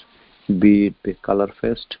service, be it the color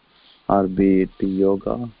fest, or be it the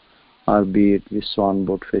yoga, or be it the swan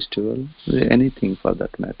boat festival, anything for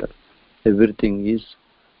that matter. Everything is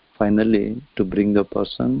finally to bring the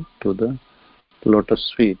person to the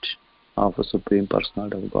lotus feet of a Supreme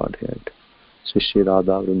Personality of Godhead, Sri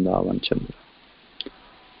Radha Vrindavan Chandra.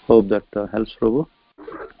 Hope that helps, Prabhu.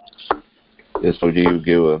 Yes, Prabhuji, you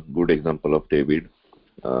gave a good example of David,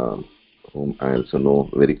 whom I also know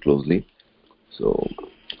very closely. So,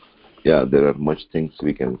 yeah, there are much things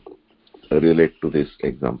we can relate to this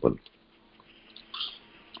example.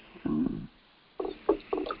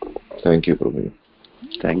 Thank you, Prabhuji.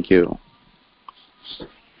 Thank you.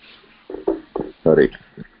 Hare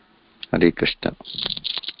Hare Krishna.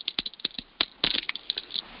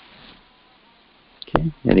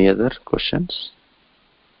 Okay. Any other questions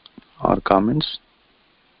or comments?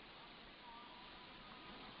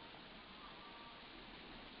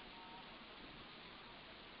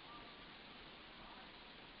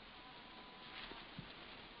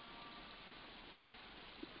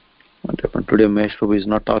 What happened today? Mahesh Prabhu is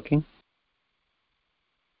not talking.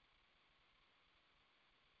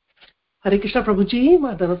 Hare Krishna Prabhuji,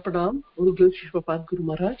 Madhavat Pradam, Guru Gil Shishwapad Guru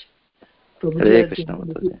Maharaj. Prabhuji, Hare Krishna,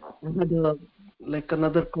 Mataji. I had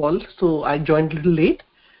another call, so I joined a little late.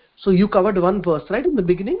 So you covered one verse, right, in the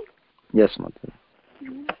beginning? Yes, Mataji.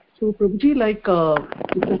 So Prabhuji, it's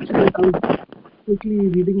actually like I was quickly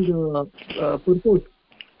reading the purport.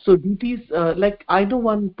 So deities, I know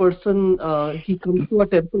one person, he comes to a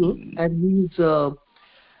temple and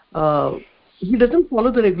he doesn't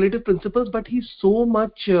follow the regulative principles, but he's so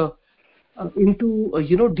much into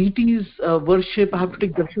deities worship. I have to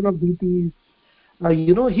take darshan of deities.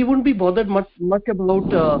 He wouldn't be bothered much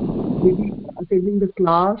about maybe attending the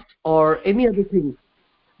class or any other thing.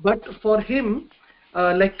 But for him,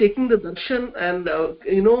 like taking the darshan and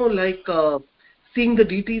seeing the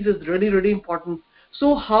deities is really really important.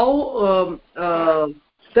 So how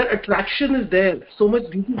that attraction is there? So much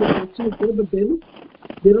deities attraction is there, but then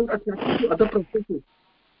they're not attracted to other processes.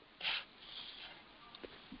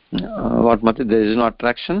 What, Mataji? There is no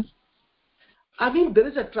attraction? I mean, there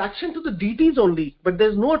is attraction to the deities only, but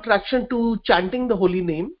there's no attraction to chanting the holy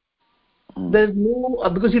name. There's no,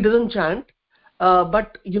 because he doesn't chant.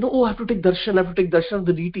 But, I have to take darshan of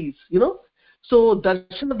the deities, So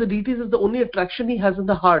darshan of the deities is the only attraction he has in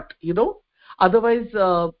the heart, Otherwise,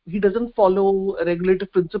 he doesn't follow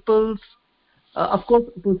regulative principles. Of course,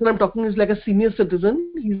 the person I'm talking is like a senior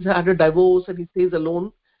citizen. He's had a divorce and he stays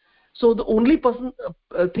alone. So the only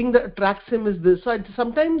thing that attracts him is this. So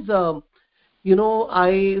sometimes, I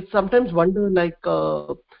sometimes wonder,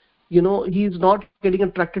 he's not getting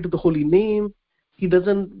attracted to the holy name. He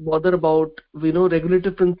doesn't bother about,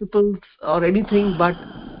 regulative principles or anything. But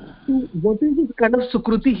what is this kind of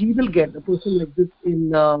sukruti he will get, a person like this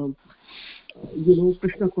in,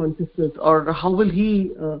 Krishna consciousness, or how will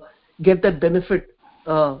he get that benefit?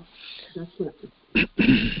 That's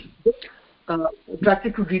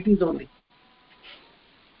attracted to deities only.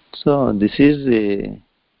 So this is the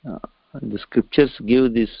scriptures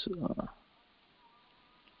give this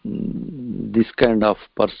kind of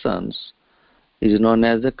persons is known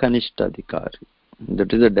as a Kanishtadikari.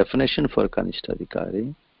 That is the definition for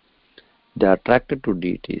Kanishtadikari. They are attracted to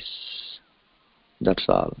deities. That's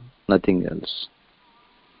all, nothing else.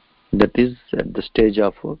 That is at the stage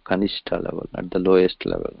of Kanishta level, at the lowest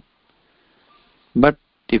level. But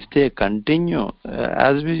if they continue,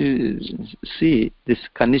 as we see, this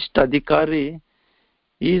Kanishtadikari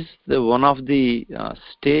is the one of the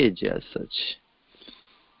stage as such.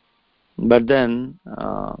 But then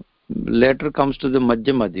later comes to the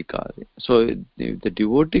Madhyamadikari. So if the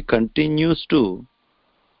devotee continues to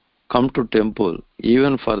come to temple,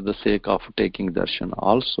 even for the sake of taking darshan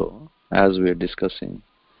also, as we are discussing,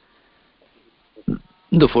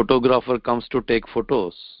 The photographer comes to take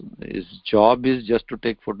photos. His job is just to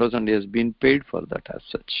take photos, and he has been paid for that as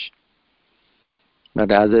such.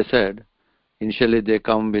 But as I said, initially they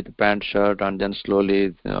come with pant, shirt, and then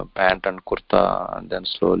slowly pant and kurta, and then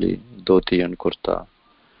slowly dhoti and kurta,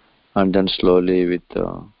 and then slowly with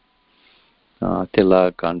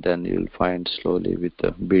tilak, and then you'll find slowly with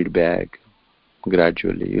a bead bag.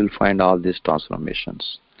 Gradually, you'll find all these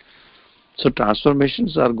transformations. So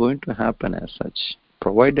transformations are going to happen as such,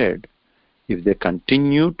 provided if they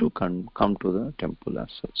continue to come to the temple as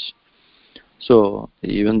such. So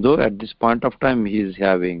even though at this point of time he is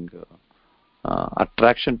having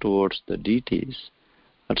attraction towards the deities,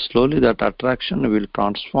 but slowly that attraction will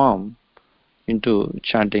transform into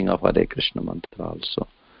chanting of Hare Krishna mantra also.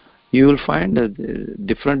 You will find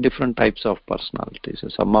different types of personalities.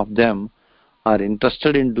 Some of them are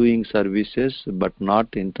interested in doing services but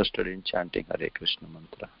not interested in chanting Hare Krishna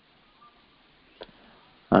mantra.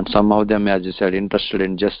 And some of them, as you said, interested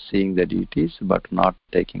in just seeing the deities but not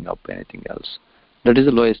taking up anything else. That is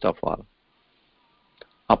the lowest of all.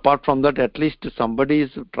 Apart from that, at least somebody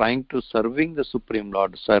is trying to serving the Supreme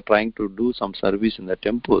Lord, so trying to do some service in the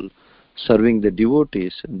temple, serving the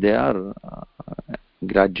devotees. They are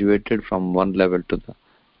graduated from one level to the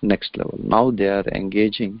next level. Now they are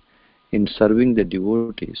engaging in serving the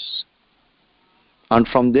devotees. And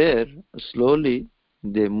from there, slowly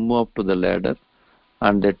they move up to the ladder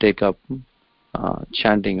and they take up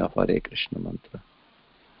chanting of Hare Krishna mantra.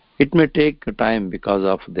 It may take time because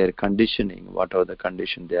of their conditioning, whatever the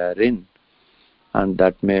condition they are in, and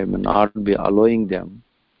that may not be allowing them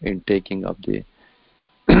in taking up the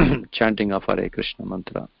chanting of Hare Krishna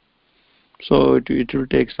mantra. So it will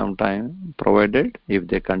take some time, provided if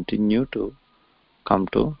they continue to come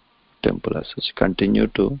to temple as such, continue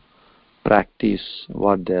to practice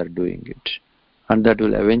what they are doing it, and that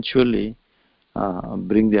will eventually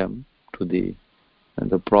bring them to the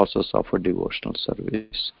process of a devotional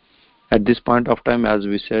service. At this point of time, as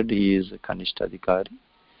we said, he is a Kanishta Adhikari.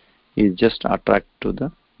 He is just attracted to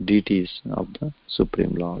the deities of the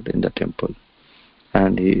Supreme Lord in the temple,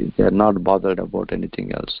 and they are not bothered about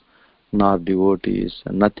anything else, nor devotees,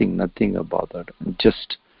 nothing about that.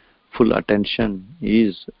 Just full attention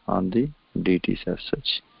is on the deities as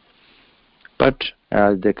such. But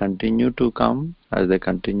as they continue to come, as they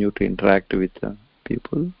continue to interact with the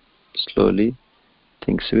people, slowly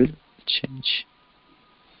things will change.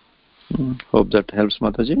 Hope that helps,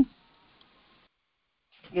 Mataji.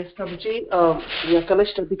 Yes, Prabhuji. Yeah,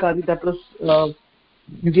 Kanishta Adhikari, that was,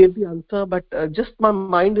 you gave the answer, but just my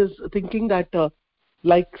mind is thinking that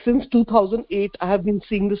like since 2008 I have been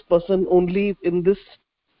seeing this person only in this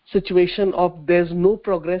situation of there's no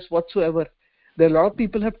progress whatsoever. There are a lot of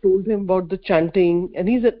people have told him about the chanting, and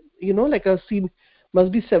he's like a scene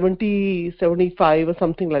must be 70, 75 or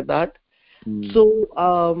something like that.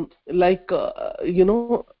 So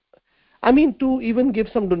I mean, to even give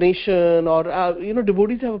some donation or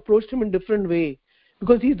devotees have approached him in different way,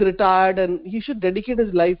 because he's retired and he should dedicate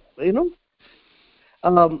his life,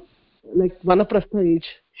 like vanaprastha age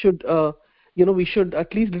should, we should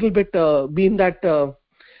at least little bit be in that.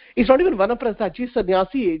 It's not even vanaprastha, actually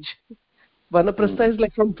sannyasi age. Vanaprastha is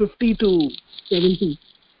like from 50 to 70.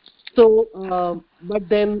 So, but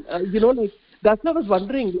then like that's why I was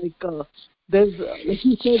wondering, like there's like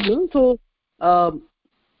you said, no. So,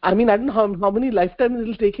 I mean, I don't know how many lifetimes it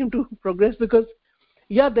will take him to progress, because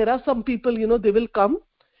yeah, there are some people, they will come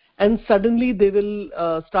and suddenly they will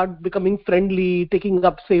start becoming friendly, taking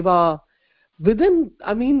up seva within,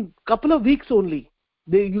 I mean, couple of weeks only.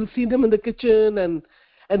 You'll see them in the kitchen, and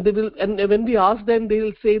they will, and when we ask them, they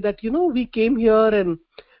will say that we came here and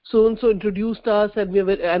so introduced us, and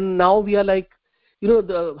and now we are like,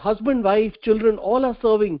 the husband, wife, children, all are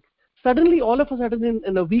serving. Suddenly, all of a sudden,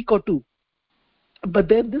 in a week or two. But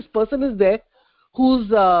then this person is there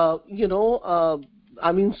who's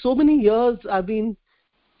I mean, so many years I've been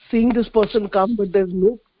seeing this person come, but there's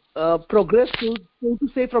no progress, so to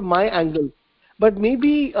say, from my angle. But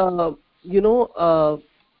maybe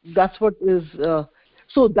that's what is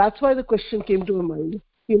so that's why the question came to my mind.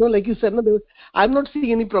 Like you said, no, I'm not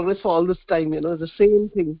seeing any progress for all this time. The same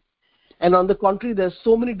thing. And on the contrary, there's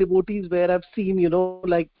so many devotees where I've seen,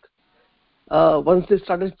 like once they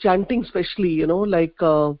started chanting, especially, like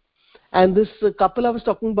and this couple I was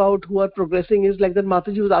talking about who are progressing is like that.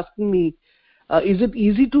 Mataji was asking me, is it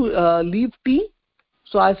easy to leave tea?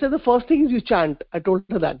 So I said the first thing is you chant. I told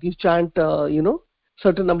her that you chant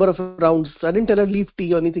certain number of rounds. So I didn't tell her leave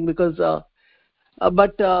tea or anything, because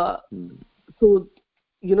but so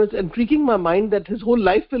it's intriguing my mind that his whole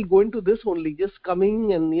life will go into this only, just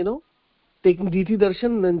coming and taking deity darshan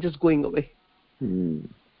and then just going away. Mm.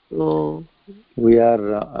 So We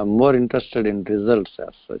are more interested in results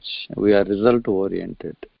as such. We are result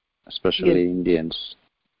oriented, yes. especially Indians.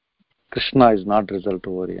 Krishna is not result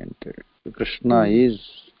oriented. Krishna Mm. is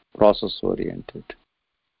process oriented.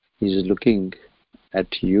 He is looking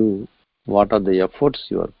at you. What are the efforts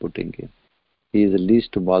you are putting in? He is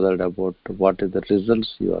least bothered about what is the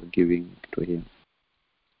results you are giving to him.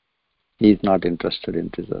 He is not interested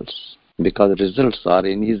in results because results are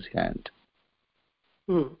in his hand.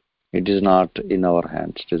 Hmm. It is not in our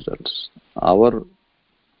hands, results. Our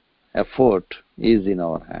effort is in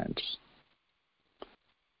our hands.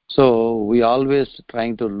 So we always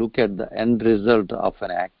trying to look at the end result of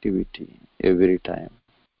an activity every time.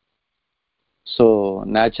 So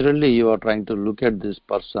naturally you are trying to look at this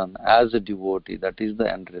person as a devotee. That is the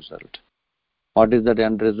end result. What is that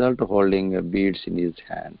end result? Holding beads in his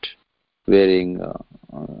hand, wearing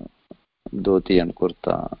dhoti and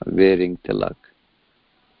kurta, wearing tilak.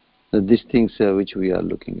 These things which we are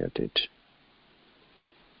looking at it.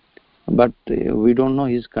 But we don't know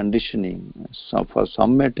his conditioning. So for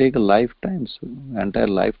some may take lifetimes, entire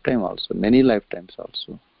lifetime also, many lifetimes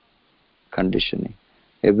also. Conditioning.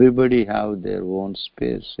 Everybody have their own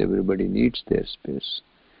space. Everybody needs their space.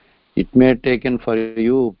 It may have taken for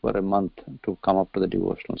you for a month to come up to the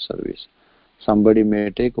devotional service. Somebody may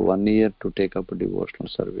take 1 year to take up a devotional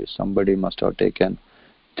service. Somebody must have taken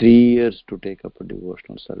 3 years to take up a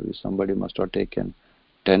devotional service. Somebody must have taken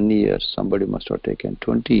 10 years. Somebody must have taken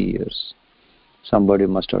 20 years. Somebody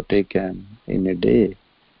must have taken in a day.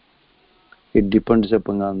 It depends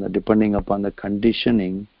depending upon the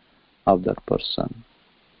conditioning of that person.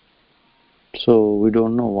 So we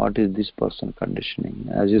don't know what is this person conditioning.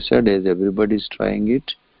 As you said, as everybody is trying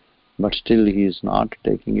it, but still he is not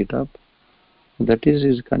taking it up. That is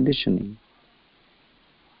his conditioning.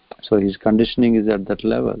 So his conditioning is at that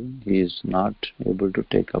level. He is not able to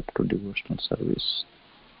take up to devotional service.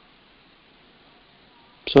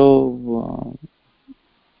 So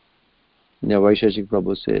Vaisheshik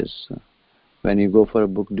Prabhu says, when you go for a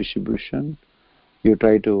book distribution, you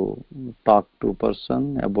try to talk to a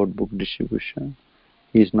person about book distribution.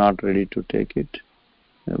 He is not ready to take it.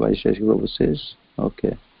 Vaisheshik Prabhu says,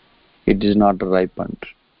 okay, it is not ripened.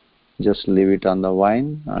 Just leave it on the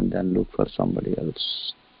vine and then look for somebody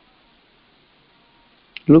else.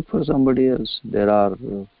 Look for somebody else. There are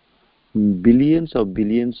billions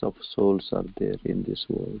of souls are there in this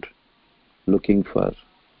world looking for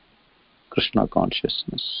Krishna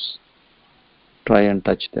consciousness. Try and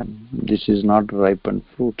touch them. This is not ripened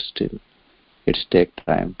fruit still. It's take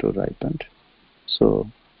time to ripen. So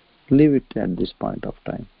leave it at this point of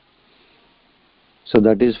time. So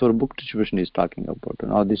that is for book distribution he is talking about.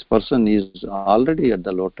 Now this person is already at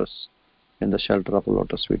the lotus, in the shelter of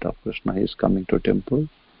lotus feet of Krishna. He is coming to temple.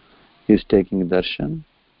 He is taking darshan.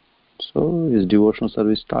 So his devotional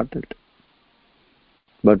service started.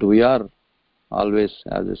 But we are always,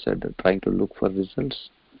 as I said, trying to look for results.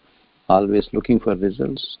 Always looking for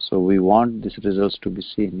results. So we want these results to be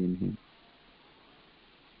seen in him.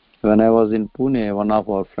 When I was in Pune, one of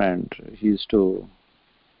our friends, he used to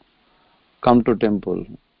come to temple.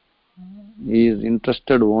 He is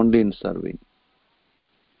interested only in serving,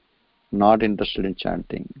 not interested in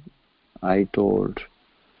chanting. I told,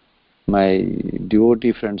 my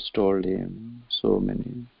devotee friends told him, so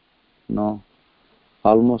many. No,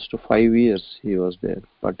 almost 5 years he was there,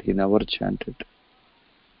 but he never chanted.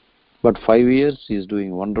 But 5 years he is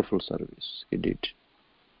doing wonderful service. He did.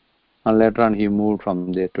 And later on he moved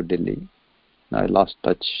from there to Delhi. I lost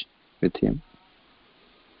touch with him.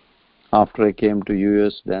 After I came to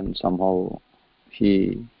US, then somehow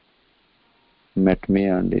he met me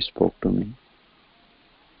and he spoke to me.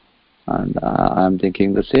 And I'm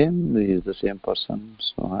thinking the same. He is the same person.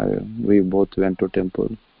 So we both went to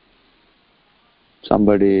temple.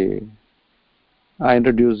 I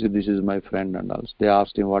introduced you, this is my friend and all. They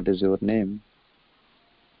asked him, what is your name?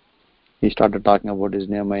 He started talking about his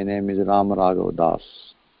name. My name is Ram Raghav Das.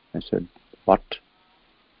 I said, what?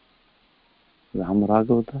 Ram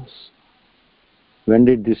Raghav Das? When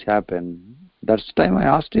did this happen? That's time I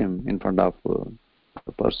asked him in front of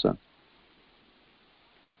the person.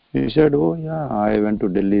 He said, oh yeah, I went to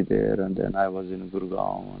Delhi there and then I was in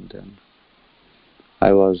Gurgaon and then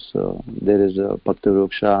I was, there is a Bhakti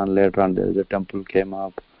Vriksha and later on there is a temple came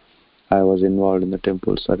up. I was involved in the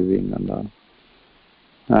temple serving and all.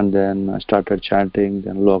 And then I started chanting,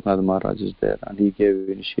 then Loknath Maharaj is there and he gave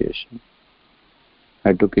initiation.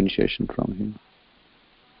 I took initiation from him.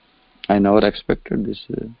 I never expected this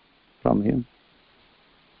from him.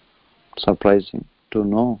 Surprising to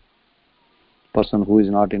know person who is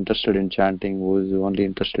not interested in chanting, who is only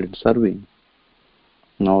interested in serving.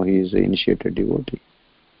 Now he is an initiated devotee.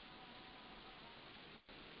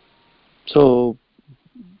 So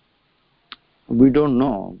we don't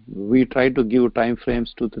know. We try to give time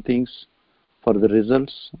frames to the things for the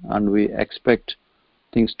results, and we expect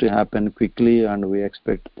things to happen quickly, and we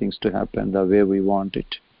expect things to happen the way we want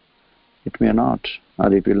it. It may not,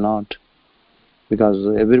 or it will not, because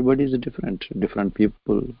everybody is different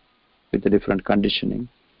people with a different conditioning.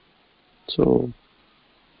 So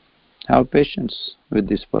have patience with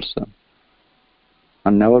this person,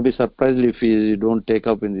 and never be surprised if you don't take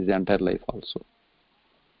up in his entire life also.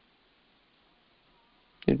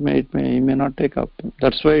 He may not take up.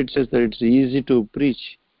 That's why it says that it's easy to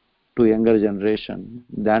preach to younger generation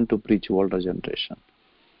than to preach older generation.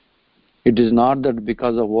 It is not that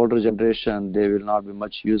because of older generation they will not be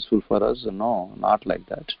much useful for us. No, not like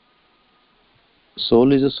that.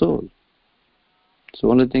 Soul is a soul.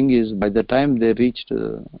 So only thing is, by the time they reached,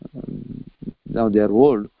 now they are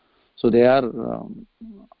old, so they are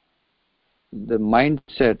the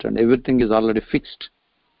mindset and everything is already fixed.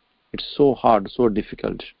 It's so hard, so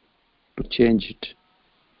difficult to change it.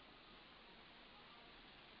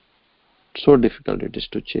 So difficult it is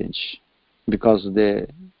to change, because they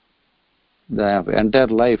have entire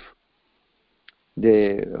life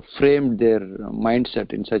they framed their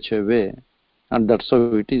mindset in such a way, and that's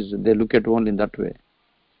how it is. They look at only in that way.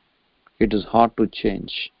 It is hard to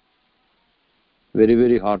change, very,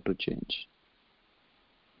 very hard to change.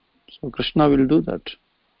 So Krishna will do that.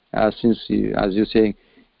 As you say,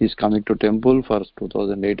 he's coming to temple for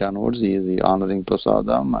 2008 onwards. He is honoring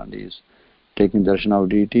prasadam, and he is taking darshan of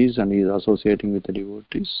deities, and he is associating with the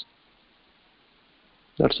devotees.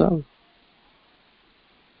 That's all.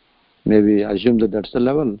 Maybe assume that that's the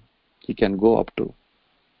level he can go up to.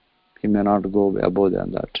 He may not go above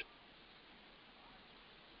than that.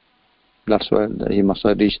 That's why he must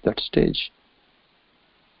have reached that stage,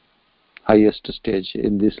 highest stage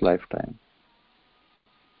in this lifetime.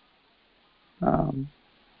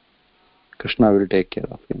 Krishna will take care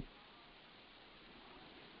of him.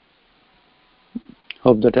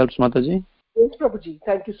 Hope that helps, Mataji. Yes, Prabhuji.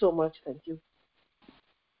 Thank you so much. Thank you.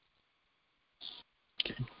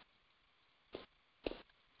 Okay.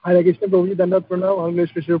 Hare Krishna, Prabhuji, Dandavat Pranam, all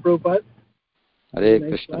glories to Srila Prabhupada. Hare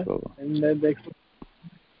Krishna, Prabhu. And the next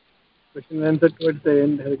question and answer towards the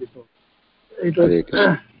end, Hare Krishna. It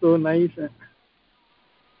was so nice,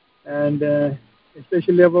 and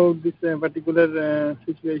especially about this particular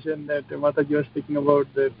situation that Mataji was speaking about.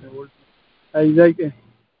 That I like,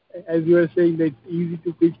 as you were saying, that it's easy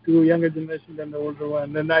to preach to younger generation than the older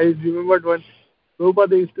one. And I remembered what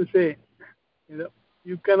Prabhupada used to say,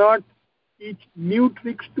 you cannot teach new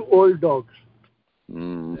tricks to old dogs.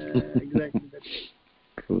 Exactly.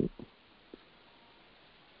 True.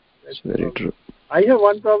 That's very true. I have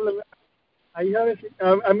one problem. I have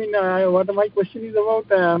what my question is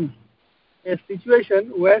about a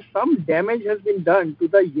situation where some damage has been done to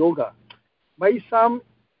the yoga by some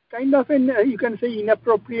kind of you can say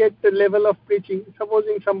inappropriate level of preaching.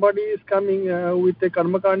 Supposing somebody is coming with a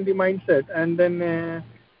karmakandi mindset, and then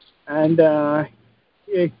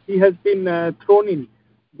he has been thrown in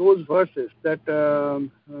those verses that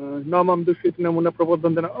namam dushitna muna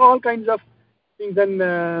prabodhandana, all kinds of things, and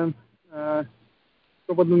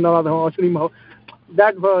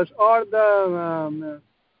that verse, or the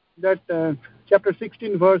that chapter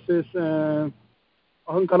 16 verses,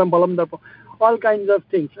 ahankaram balam darpa, all kinds of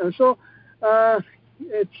things. And so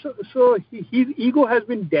his ego has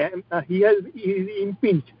been he is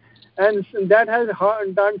impinged, and that has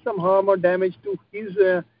done some harm or damage to his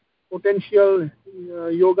potential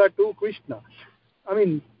yoga to Krishna. I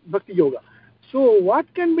mean bhakti yoga. So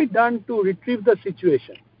what can be done to retrieve the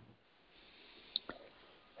situation?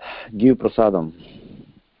 Give prasadam.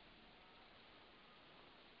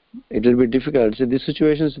 It will be difficult. See, these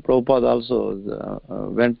situations Prabhupada also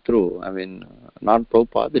went through. I mean, not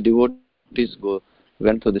Prabhupada, the devotees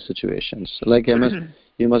went through the situations. Like you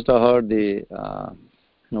must have heard the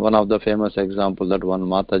one of the famous example, that one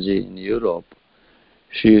Mataji in Europe.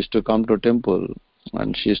 She used to come to temple,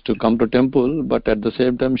 and she used to come to temple, but at the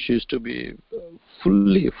same time she used to be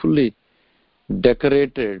fully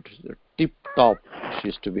decorated, tip top. She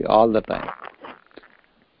used to be all the time.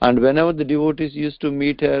 And whenever the devotees used to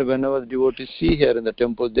meet her, whenever the devotees see her in the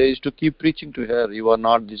temple, they used to keep preaching to her, you are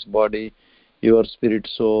not this body, you are spirit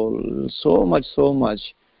soul, so much.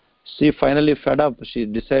 She finally fed up. She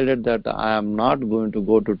decided that I am not going to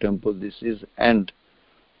go to temple. This is end.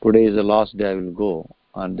 Today is the last day I will go.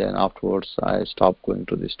 And then afterwards I stopped going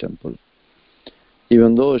to this temple.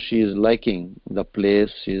 Even though she is liking the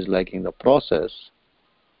place, she is liking the process,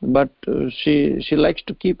 but she likes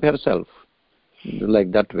to keep herself.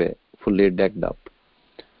 like that way, fully decked up.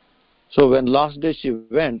 So when last day she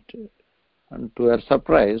went, and to her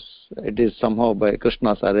surprise, it is somehow by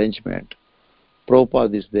Krishna's arrangement,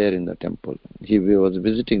 Prabhupada is there in the temple. He was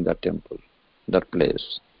visiting that temple, that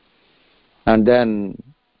place. And then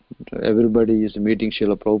everybody is meeting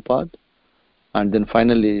Srila Prabhupada. And then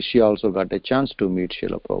finally, she also got a chance to meet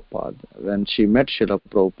Srila Prabhupada. When she met Srila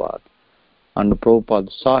Prabhupada, and Prabhupada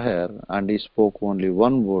saw her, and he spoke only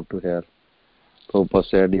one word to her. Prabhupada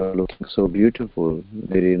said, "You are looking so beautiful,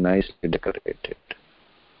 very nicely decorated."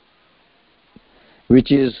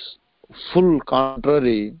 Which is full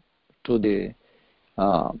contrary to the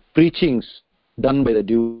preachings done by the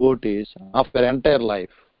devotees of their entire life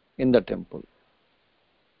in the temple.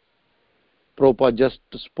 Prabhupada just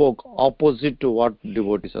spoke opposite to what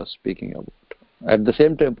devotees are speaking about. At the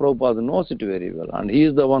same time, Prabhupada knows it very well, and he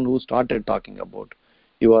is the one who started talking about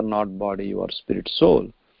you are not body, you are spirit,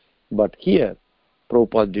 soul. But here,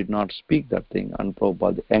 Prabhupada did not speak that thing, and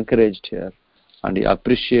Prabhupada encouraged her, and he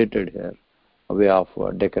appreciated her way of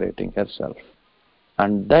decorating herself.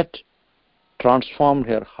 And that transformed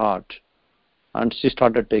her heart, and she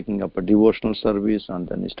started taking up a devotional service, and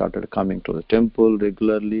then he started coming to the temple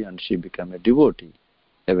regularly, and she became a devotee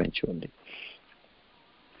eventually.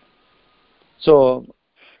 So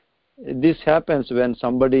this happens when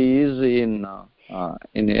somebody is in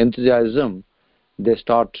enthusiasm. They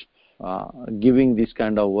start giving these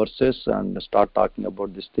kind of verses and start talking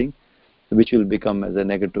about this thing, which will become as a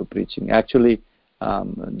negative preaching. Actually,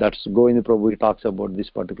 that's Govinda Prabhu, he talks about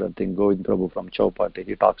this particular thing. Govinda Prabhu from Chowpatty,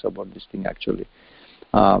 he talks about this thing actually.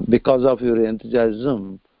 Because of your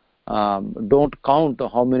enthusiasm, don't count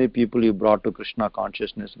how many people you brought to Krishna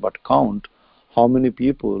consciousness, but count how many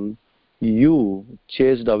people you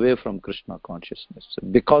chased away from Krishna consciousness.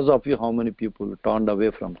 Because of you, how many people turned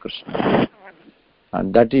away from Krishna.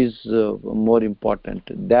 And that is more important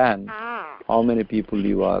than how many people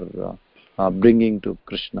you are bringing to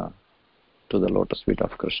Krishna, to the lotus feet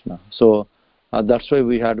of Krishna. So that's why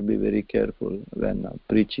we have to be very careful when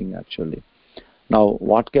preaching actually. Now,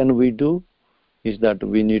 what can we do is that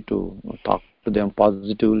we need to talk to them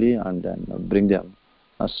positively and then bring them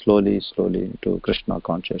slowly to Krishna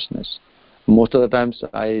consciousness. Most of the times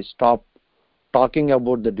I stop talking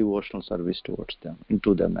about the devotional service towards them,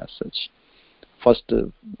 into them as such. First,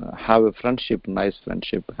 have a friendship, nice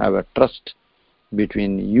friendship, have a trust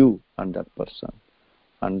between you and that person.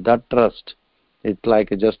 And that trust, it's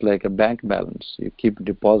just like a bank balance. You keep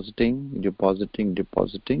depositing,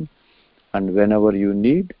 and whenever you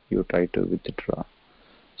need, you try to withdraw.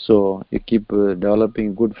 So you keep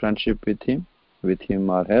developing good friendship with him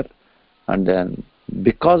or her, and then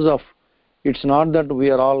because of, it's not that we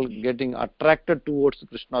are all getting attracted towards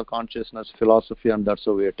Krishna consciousness philosophy and that's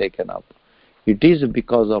how we are taken up. It is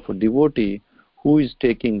because of a devotee who is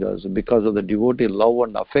taking us, because of the devotee love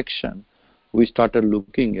and affection, we started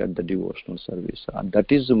looking at the devotional service, and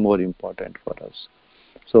that is more important for us.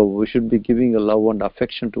 So we should be giving a love and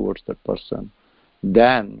affection towards that person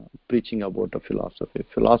than preaching about a philosophy.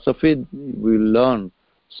 Philosophy we learn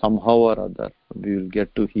somehow or other. We will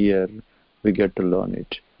get to hear, we get to learn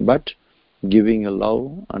it. But giving a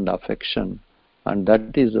love and affection, and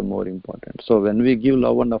that is more important. So when we give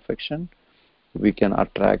love and affection, we can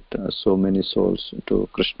attract so many souls to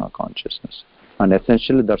Krishna consciousness. And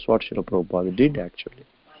essentially that's what Srila Prabhupada did actually.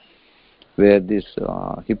 Where these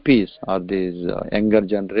hippies or these younger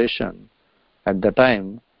generation, at the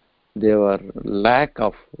time, they were lack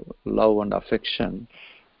of love and affection,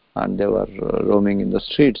 and they were roaming in the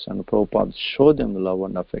streets, and Prabhupada showed them love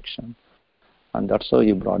and affection, and that's how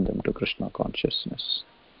he brought them to Krishna consciousness.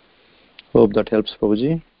 Hope that helps,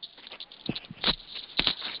 Prabhuji.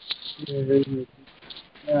 Yeah, very good.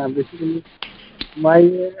 Basically,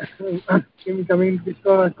 my coming to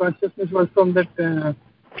Krishna consciousness was from that,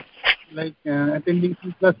 attending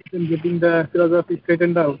some classes and getting the philosophy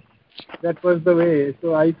straightened out. That was the way.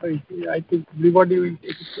 So I think everybody will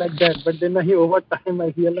take it like that. But then over time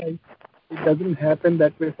I realized it doesn't happen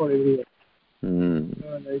that way for everyone.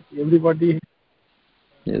 Everybody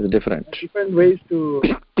is different. Different ways to.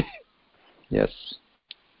 Yes.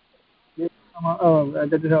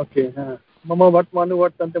 That is okay. Mama what manu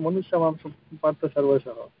what tante manushya partha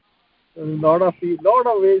sarvasah. So lot of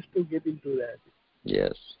ways to get into that.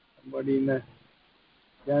 Yes. Somebody in a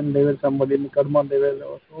Jnana level, somebody in karma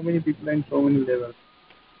level, so many people in so many levels.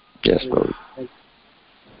 Yes, Prabhu.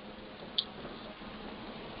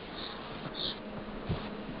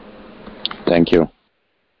 Thank you.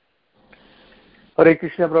 Hare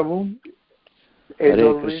Krishna, Prabhu.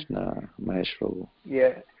 Hare Krishna, Mahesh Prabhu.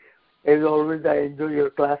 Yeah. As always, I enjoy your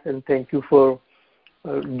class and thank you for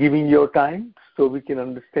giving your time so we can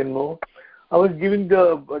understand more. I was giving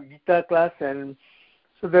the Gita class, and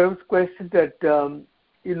so there was a question that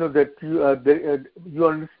that you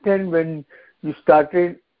understand when you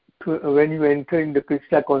started when you enter in the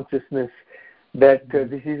Krishna consciousness that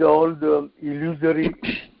this is all the illusory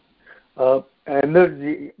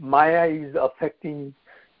energy. Maya is affecting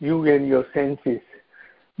you and your senses.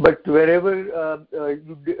 But wherever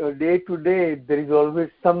day to day, there is always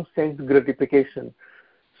some sense gratification.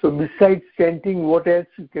 So besides chanting, what else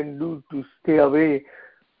you can do to stay away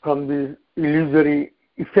from the illusory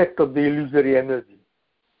effect of the illusory energy?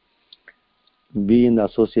 Be in the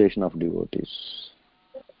association of devotees.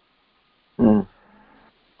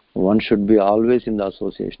 One should be always in the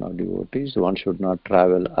association of devotees. One should not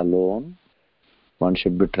travel alone. One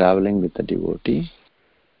should be traveling with a devotee.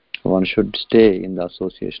 One should stay in the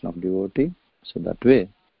association of devotee. So that way,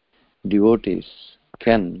 devotees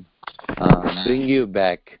can bring you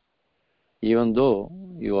back, even though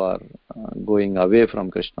you are going away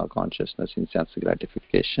from Krishna consciousness in sense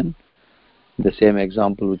gratification. The same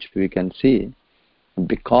example which we can see,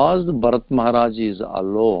 because Bharat Maharaj is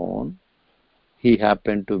alone, he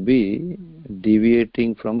happened to be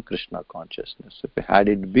deviating from Krishna consciousness. Had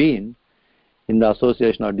it been in the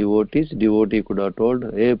association of devotees, devotee could have told,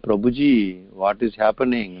 "Hey Prabhuji, what is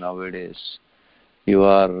happening nowadays? You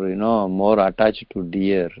are, more attached to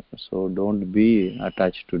deer, so don't be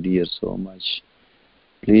attached to deer so much.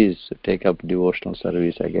 Please take up devotional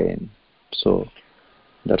service again." So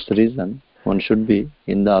that's the reason one should be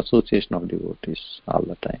in the association of devotees all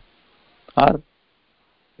the time, or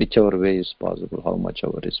whichever way is possible, how much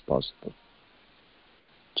ever is possible.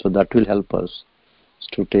 So that will help us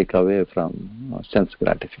to take away from sense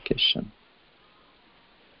gratification.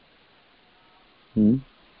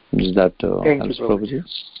 Is that helps, Prabhuji?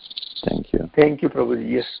 Thank you. Thank you,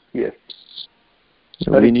 Prabhuji. Yes.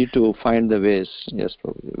 So we need to find the ways. Yes,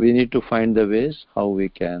 Prabhuji. We need to find the ways how we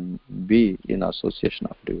can be in association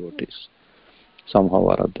of devotees somehow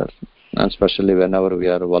or other, and especially whenever we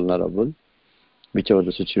are vulnerable, whichever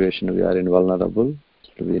the situation we are in vulnerable,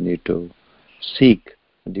 we need to seek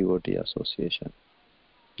devotee association.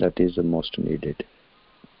 That is the most needed.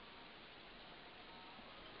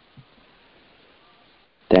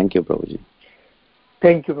 Thank you, Prabhuji.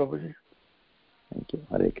 Thank you, Prabhuji. Thank you.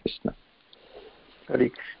 Hare Krishna. Hare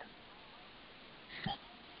Krishna.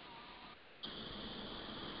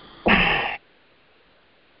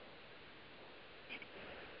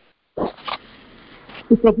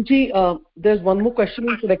 So, Prabhuji, there's one more question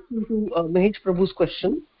in connection to Mahesh Prabhu's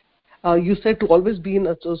question. You said to always be in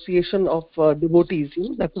association of devotees.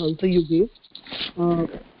 That's the answer you gave.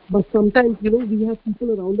 But sometimes, we have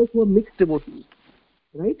people around us who are mixed devotees,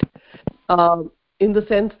 right? In the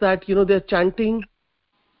sense that, they're chanting,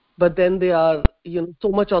 but then they are, so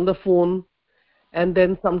much on the phone, and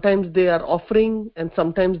then sometimes they are offering, and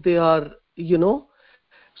sometimes they are,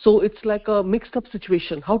 so it's like a mixed up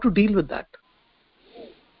situation. How to deal with that?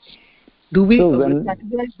 Do we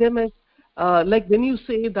categorize them as, like when you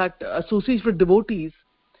say that associate with devotees,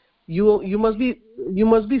 you must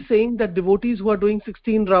be saying that devotees who are doing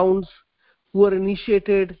 16 rounds, who are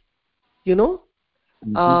initiated,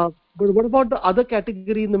 but what about the other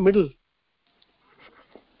category in the middle?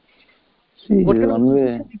 See, what kind of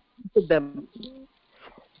way, with them?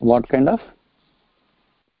 What kind of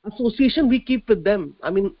association we keep with them? I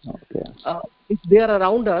mean, okay. If they are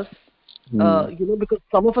around us, because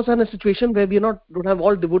some of us are in a situation where we don't have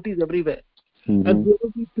all devotees everywhere. And whoever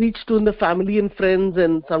we preach to in the family and friends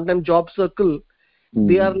and sometimes job circle,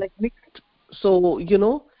 they are like mixed. So,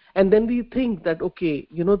 and then we think that, okay,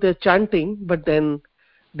 they're chanting, but then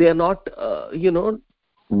they are not,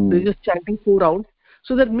 they're just chanting 4 rounds.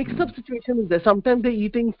 So that mixed up situation is there. Sometimes they're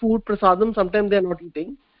eating food, prasadam, sometimes they're not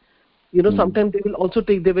eating. Sometimes they will also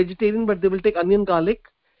take, they're vegetarian, but they will take onion, garlic.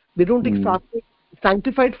 They don't take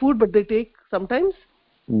sanctified food, but they take sometimes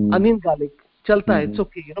onion, garlic. Chalta hai, it's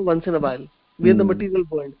okay, once in a while. We're the material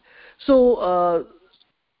world. So,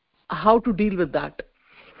 how to deal with that?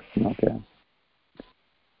 Okay.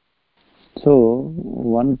 So,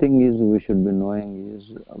 one thing is we should be knowing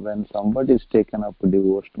is when somebody is taken up a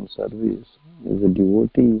devotional service, is a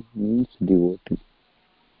devotee means devotee.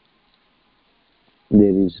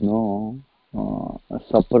 There is no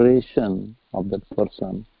separation of that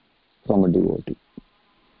person from a devotee.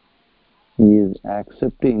 He is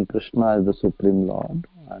accepting Krishna as the Supreme Lord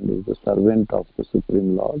and is the servant of the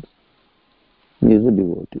Supreme Lord. He is a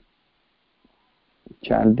devotee.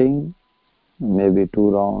 Chanting maybe 2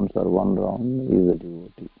 rounds or 1 round is a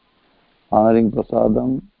devotee. Honoring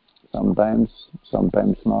prasadam,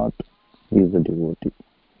 sometimes not, he is a devotee.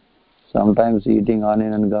 Sometimes eating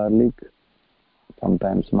onion and garlic,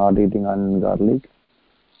 sometimes not eating onion and garlic,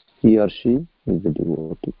 he or she is a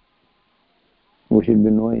devotee. We should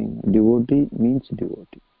be knowing devotee means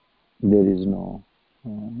devotee. There is no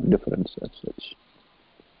difference as such.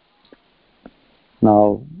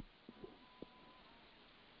 Now,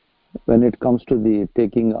 when it comes to the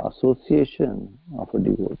taking association of a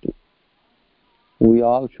devotee, we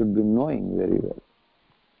all should be knowing very well.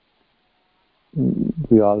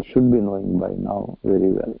 We all should be knowing by now very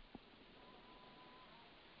well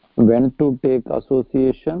when to take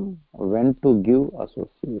association, when to give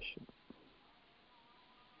association.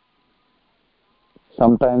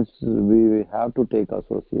 Sometimes we have to take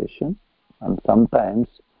association, and sometimes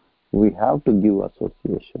we have to give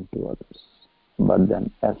association to others. But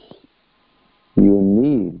then, yes, you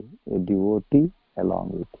need a devotee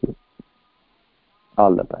along with you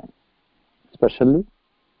all the time, especially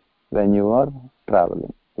when you are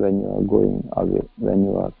traveling, when you are going away, when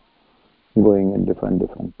you are going in different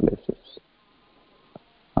places.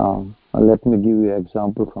 Let me give you an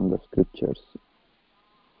example from the scriptures.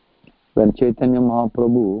 When Chaitanya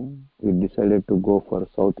Mahaprabhu he decided to go for a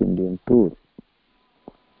South Indian tour,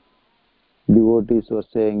 devotees were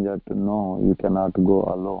saying that no, you cannot go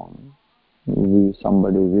alone.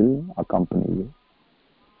 Somebody will accompany you.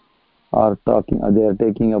 Or they are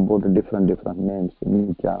taking about different names,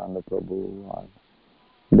 Nityananda Prabhu, or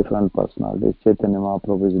different personalities. Chaitanya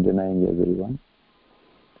Mahaprabhu is denying everyone.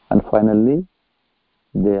 And finally,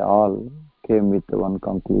 they all came with one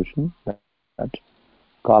conclusion that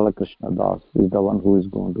Kala Krishna Das is the one who is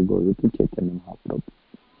going to go with Chaitanya Mahaprabhu.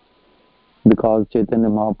 Because Chaitanya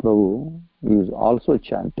Mahaprabhu is also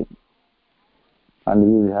chanting and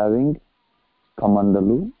he is having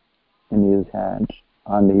kamandalu in his hand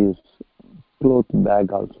and his cloth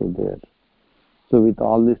bag also there. So with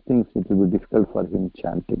all these things it will be difficult for him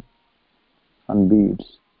chanting and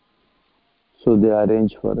beads. So they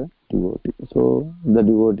arrange for a devotee. So the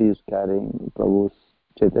devotee is carrying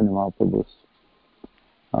Chaitanya Mahaprabhu's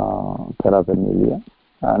paraphernalia,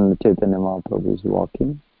 and Chaitanya Mahaprabhu is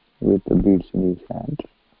walking with the beads in his hand,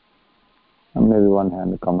 and maybe one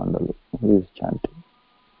hand kamandalu. He is chanting.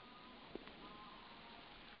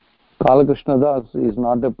 Kala Krishna Das is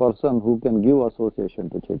not a person who can give association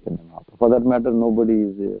to Chaitanya Mahaprabhu. For that matter, nobody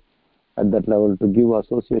is at that level to give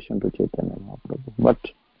association to Chaitanya Mahaprabhu. But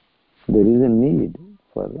there is a need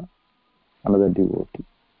for another devotee.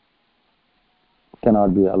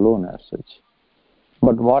 Cannot be alone as such.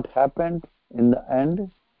 But what happened in the end?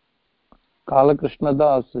 Kala Krishna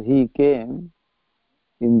Das he came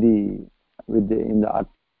in the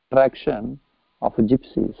attraction of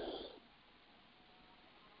gypsies,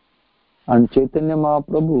 and Chaitanya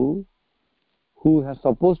Mahaprabhu, who is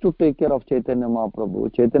supposed to take care of Chaitanya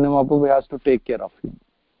Mahaprabhu has to take care of him.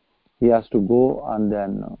 He has to go and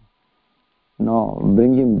then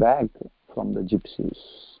bring him back from the gypsies.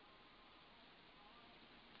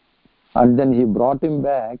 And then he brought him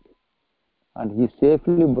back, and he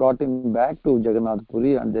safely brought him back to Jagannath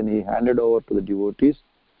Puri, and then he handed over to the devotees,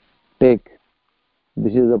 take,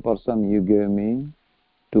 this is the person you gave me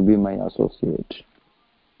to be my associate.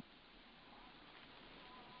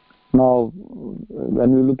 Now,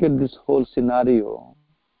 when we look at this whole scenario,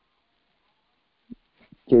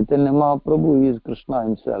 Chaitanya Mahaprabhu is Krishna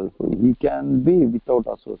himself. He can be without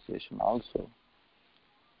association also.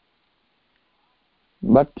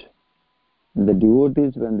 But the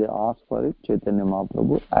devotees, when they asked for it, Chaitanya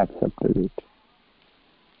Mahaprabhu accepted it.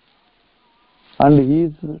 And he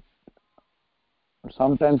is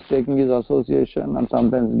sometimes taking his association and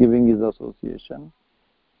sometimes giving his association.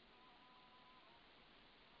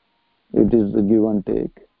 It is a give and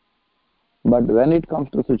take. But when it comes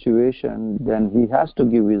to situation, then he has to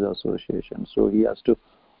give his association. So he has to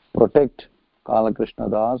protect Kala Krishna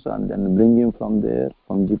Das and then bring him from there,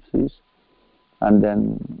 from gypsies. And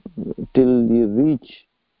then till he reach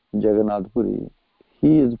Jagannath Puri,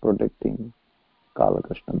 he is protecting Kala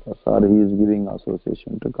Krishna Das, or he is giving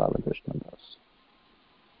association to Kala Krishna Das.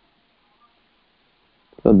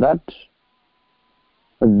 So that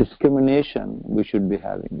discrimination, we should be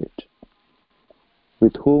having it.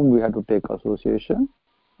 With whom we have to take association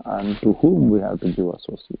and to whom we have to give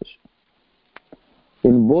association.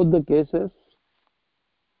 In both the cases,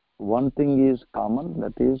 one thing is common,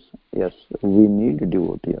 that is, yes, we need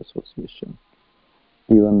devotee association.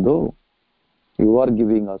 Even though you are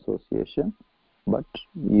giving association, but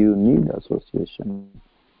you need association.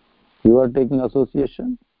 You are taking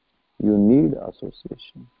association, you need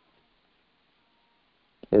association.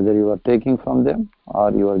 Either you are taking from them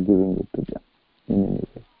or you are giving it to them in any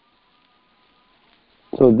way.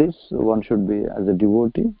 So this one should be, as a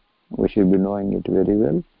devotee, We should be knowing it very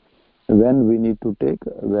well. When we need to take,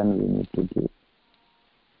 when we need to give.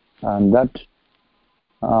 And that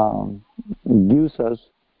gives us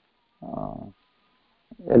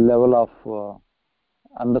a level of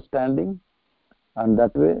understanding, and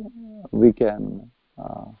that way we can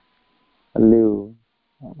live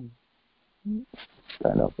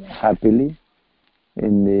kind of happily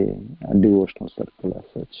in the devotional circle as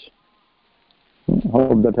such.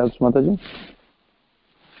 Hope that helps, Mataji.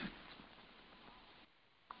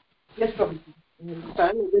 Yes, Prabhu. I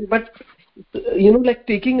understand. But like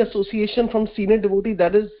taking association from senior devotee,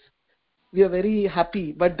 that is, we are very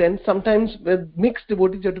happy. But then sometimes with mixed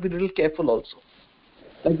devotees, you have to be a little careful also.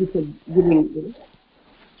 Like you said, giving.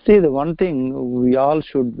 See, the one thing we all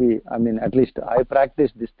should be, at least I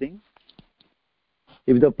practice this thing.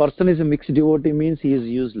 If the person is a mixed devotee, means he is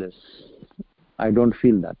useless. I don't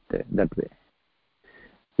feel that way.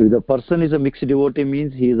 If the person is a mixed devotee,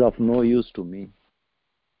 means he is of no use to me.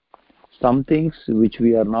 Some things which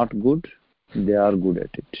we are not good, they are good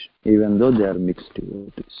at it, even though they are mixed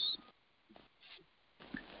devotees.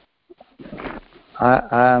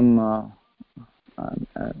 I'm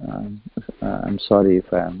sorry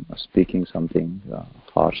if I am speaking something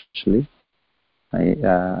harshly.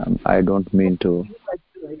 I don't mean to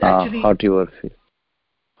hurt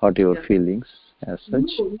your feelings as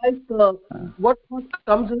such. What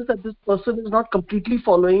comes is that this person is not completely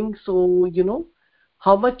following. So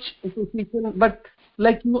how much association. But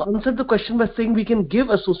like you answered the question by saying we can give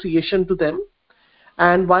association to them.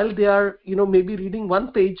 And while they are, maybe reading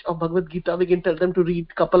one page of Bhagavad Gita, we can tell them to read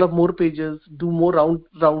a couple of more pages, do more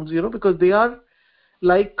rounds, because they are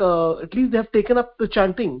like, at least they have taken up the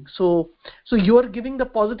chanting. So you are giving the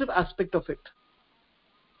positive aspect of it.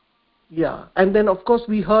 Yeah. And then, of course,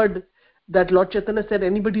 we heard that Lord Chaitanya said,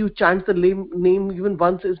 anybody who chants the name even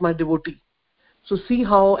once is my devotee. So see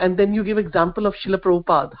how, and then you give example of Srila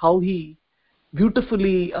Prabhupada, how he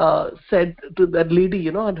beautifully said to that lady,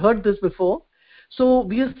 I'd heard this before. So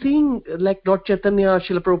we are seeing like Lord Chaitanya,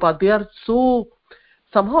 Srila Prabhupada, they are so,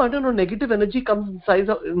 somehow, I don't know, negative energy comes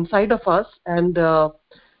inside of us, and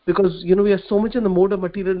because, we are so much in the mode of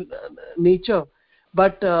material nature.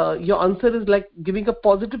 But your answer is like giving a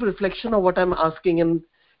positive reflection of what I'm asking, and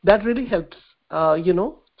that really helps,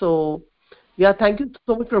 So, yeah, thank you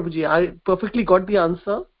so much, Prabhuji. I perfectly got the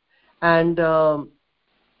answer. And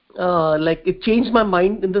like it changed my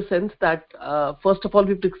mind in the sense that first of all we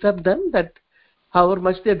have to accept them, that however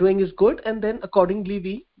much they're doing is good, and then accordingly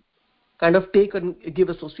we kind of take and give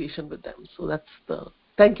association with them. So that's the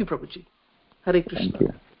thank you, Prabhuji. Hare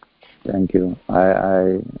Krishna. Thank you.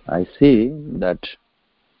 I see that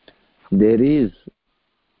there is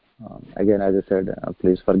again, as I said,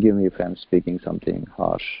 please forgive me if I am speaking something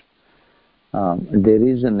harsh. There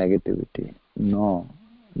is a negativity. No,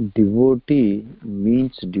 devotee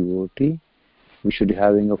means devotee. We should be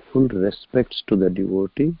having a full respect to the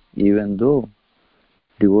devotee, even though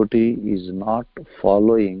devotee is not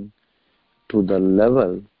following to the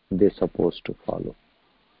level they're supposed to follow.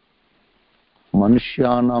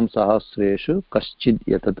 Manushyanam sahasreshu kaschid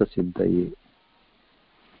yatata siddhaye.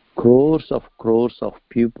 Crores of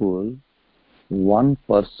people, one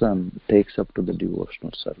person takes up to the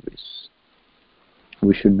devotional service.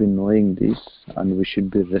 We should be knowing this, and we should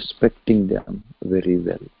be respecting them very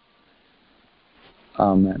well.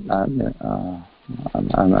 I'm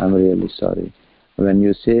really sorry. When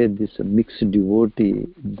you say this mixed devotee,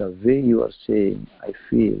 the way you are saying, I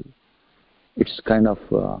feel it's kind of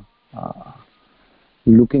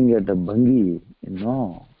looking at a Bhangi.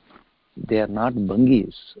 No, they are not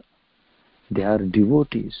Bhangis. They are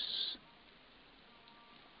devotees.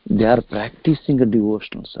 They are practicing a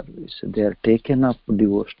devotional service. They are taken up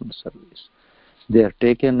devotional service. They are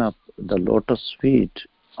taken up the lotus feet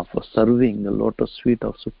of serving the lotus feet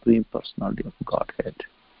of Supreme Personality of Godhead.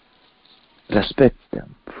 Respect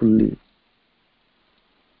them fully.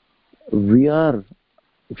 We are,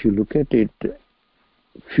 if you look at it,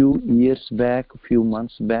 few years back, few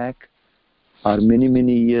months back, or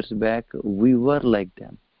many years back, we were like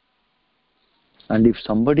them. And if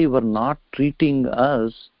somebody were not treating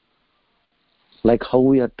us like how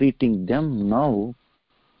we are treating them now,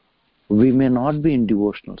 we may not be in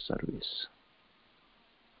devotional service.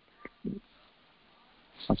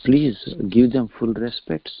 Please give them full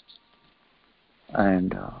respect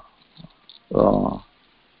and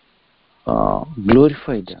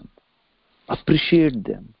glorify them, appreciate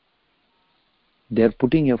them. They are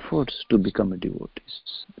putting efforts to become a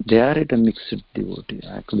devotees. They are at a mixed devotee.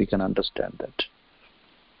 We can understand that.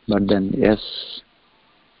 But then, yes,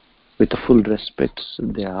 with full respect,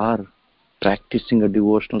 they are practicing a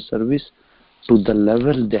devotional service, to the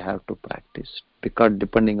level they have to practice, because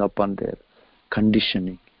depending upon their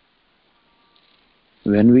conditioning.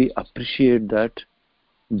 When we appreciate that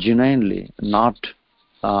genuinely, not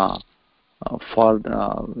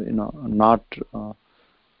not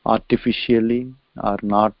artificially, or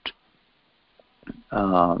not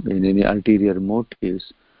in any ulterior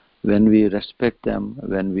motives, when we respect them,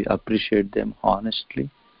 when we appreciate them honestly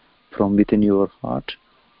from within your heart,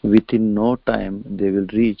 within no time they will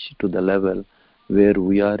reach to the level where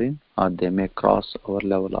we are in, or they may cross our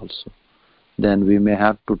level also. Then we may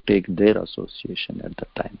have to take their association at the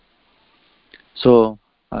time. So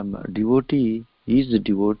devotee is a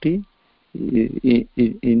devotee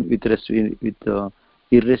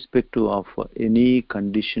irrespective of any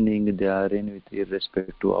conditioning they are in, with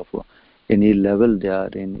irrespective of any level they are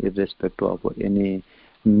in, irrespective of any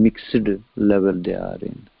mixed level they are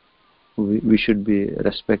in. We should be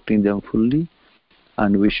respecting them fully,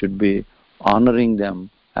 and we should be honoring them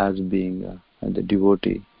as being the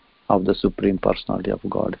devotee of the Supreme Personality of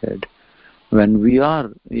Godhead. When we are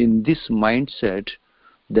in this mindset,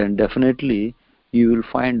 then definitely you will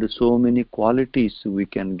find so many qualities we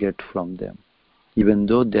can get from them. Even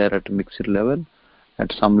though they are at a mixed level,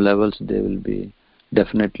 at some levels they will be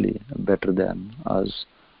definitely better than us,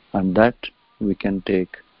 and that we can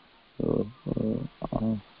take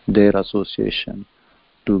their association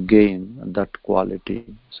to gain that quality,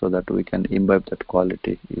 so that we can imbibe that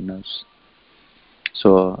quality in us.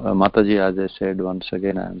 So Mataji, as I said, once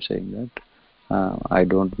again I am saying that I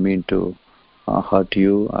don't mean to hurt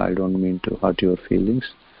you, I don't mean to hurt your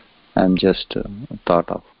feelings. I am just thought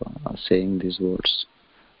of saying these words,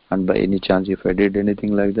 and by any chance if I did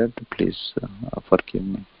anything like that, please forgive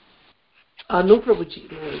me. No, Prabhuji.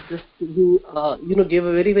 No, just you gave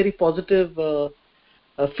a very, very positive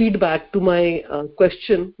feedback to my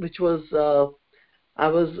question, which was I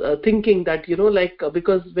was thinking that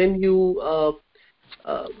because when you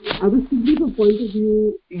I was thinking from point of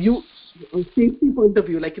view, safety point of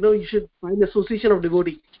view, you should find association of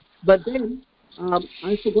devotee. But then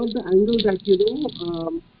I forgot the angle that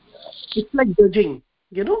it's like judging.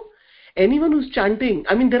 Anyone who's chanting.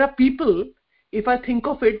 I mean, there are people. If I think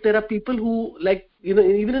of it, there are people who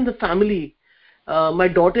even in the family. My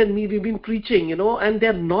daughter and me, we've been preaching, and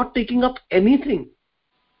they're not taking up anything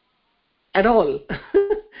at all.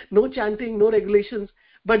 No chanting, no regulations.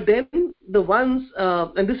 But then the ones,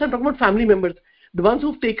 and this I'm talking about family members, the ones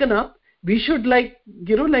who've taken up, we should Vaisheshika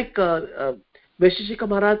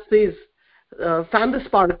Maharaj says, fan the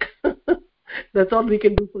spark. That's all we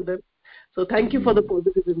can do for them. So thank you for the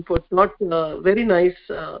positive input. Not very nice.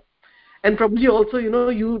 And Prabhuji also,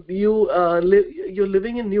 you're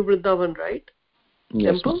living in New Vrindavan, right?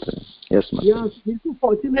 Yes, Temple? Yes, Mataji. Yeah, we're so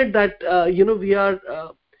fortunate that we are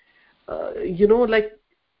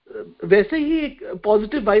वैसे ही एक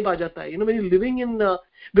positive vibe आ जाता है. When you're living in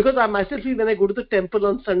because I myself feel when I go to the temple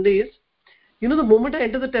on Sundays, the moment I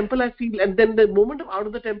enter the temple I feel, and then the moment I'm out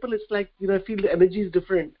of the temple it's like I feel the energy is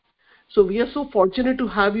different. So we are so fortunate to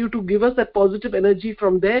have you to give us that positive energy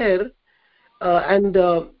from there, and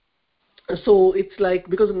so it's like,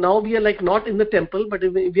 because now we are like not in the temple but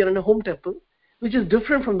we are in a home temple, which is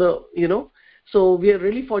different from the so we are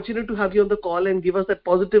really fortunate to have you on the call and give us that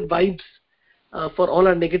positive vibes for all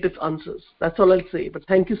our negative answers. That's all I'll say, but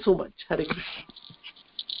thank you so much. Hare Krishna.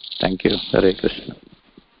 Thank you. Hare Krishna.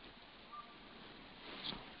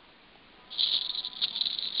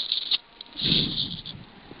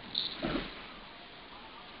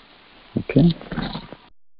 Okay.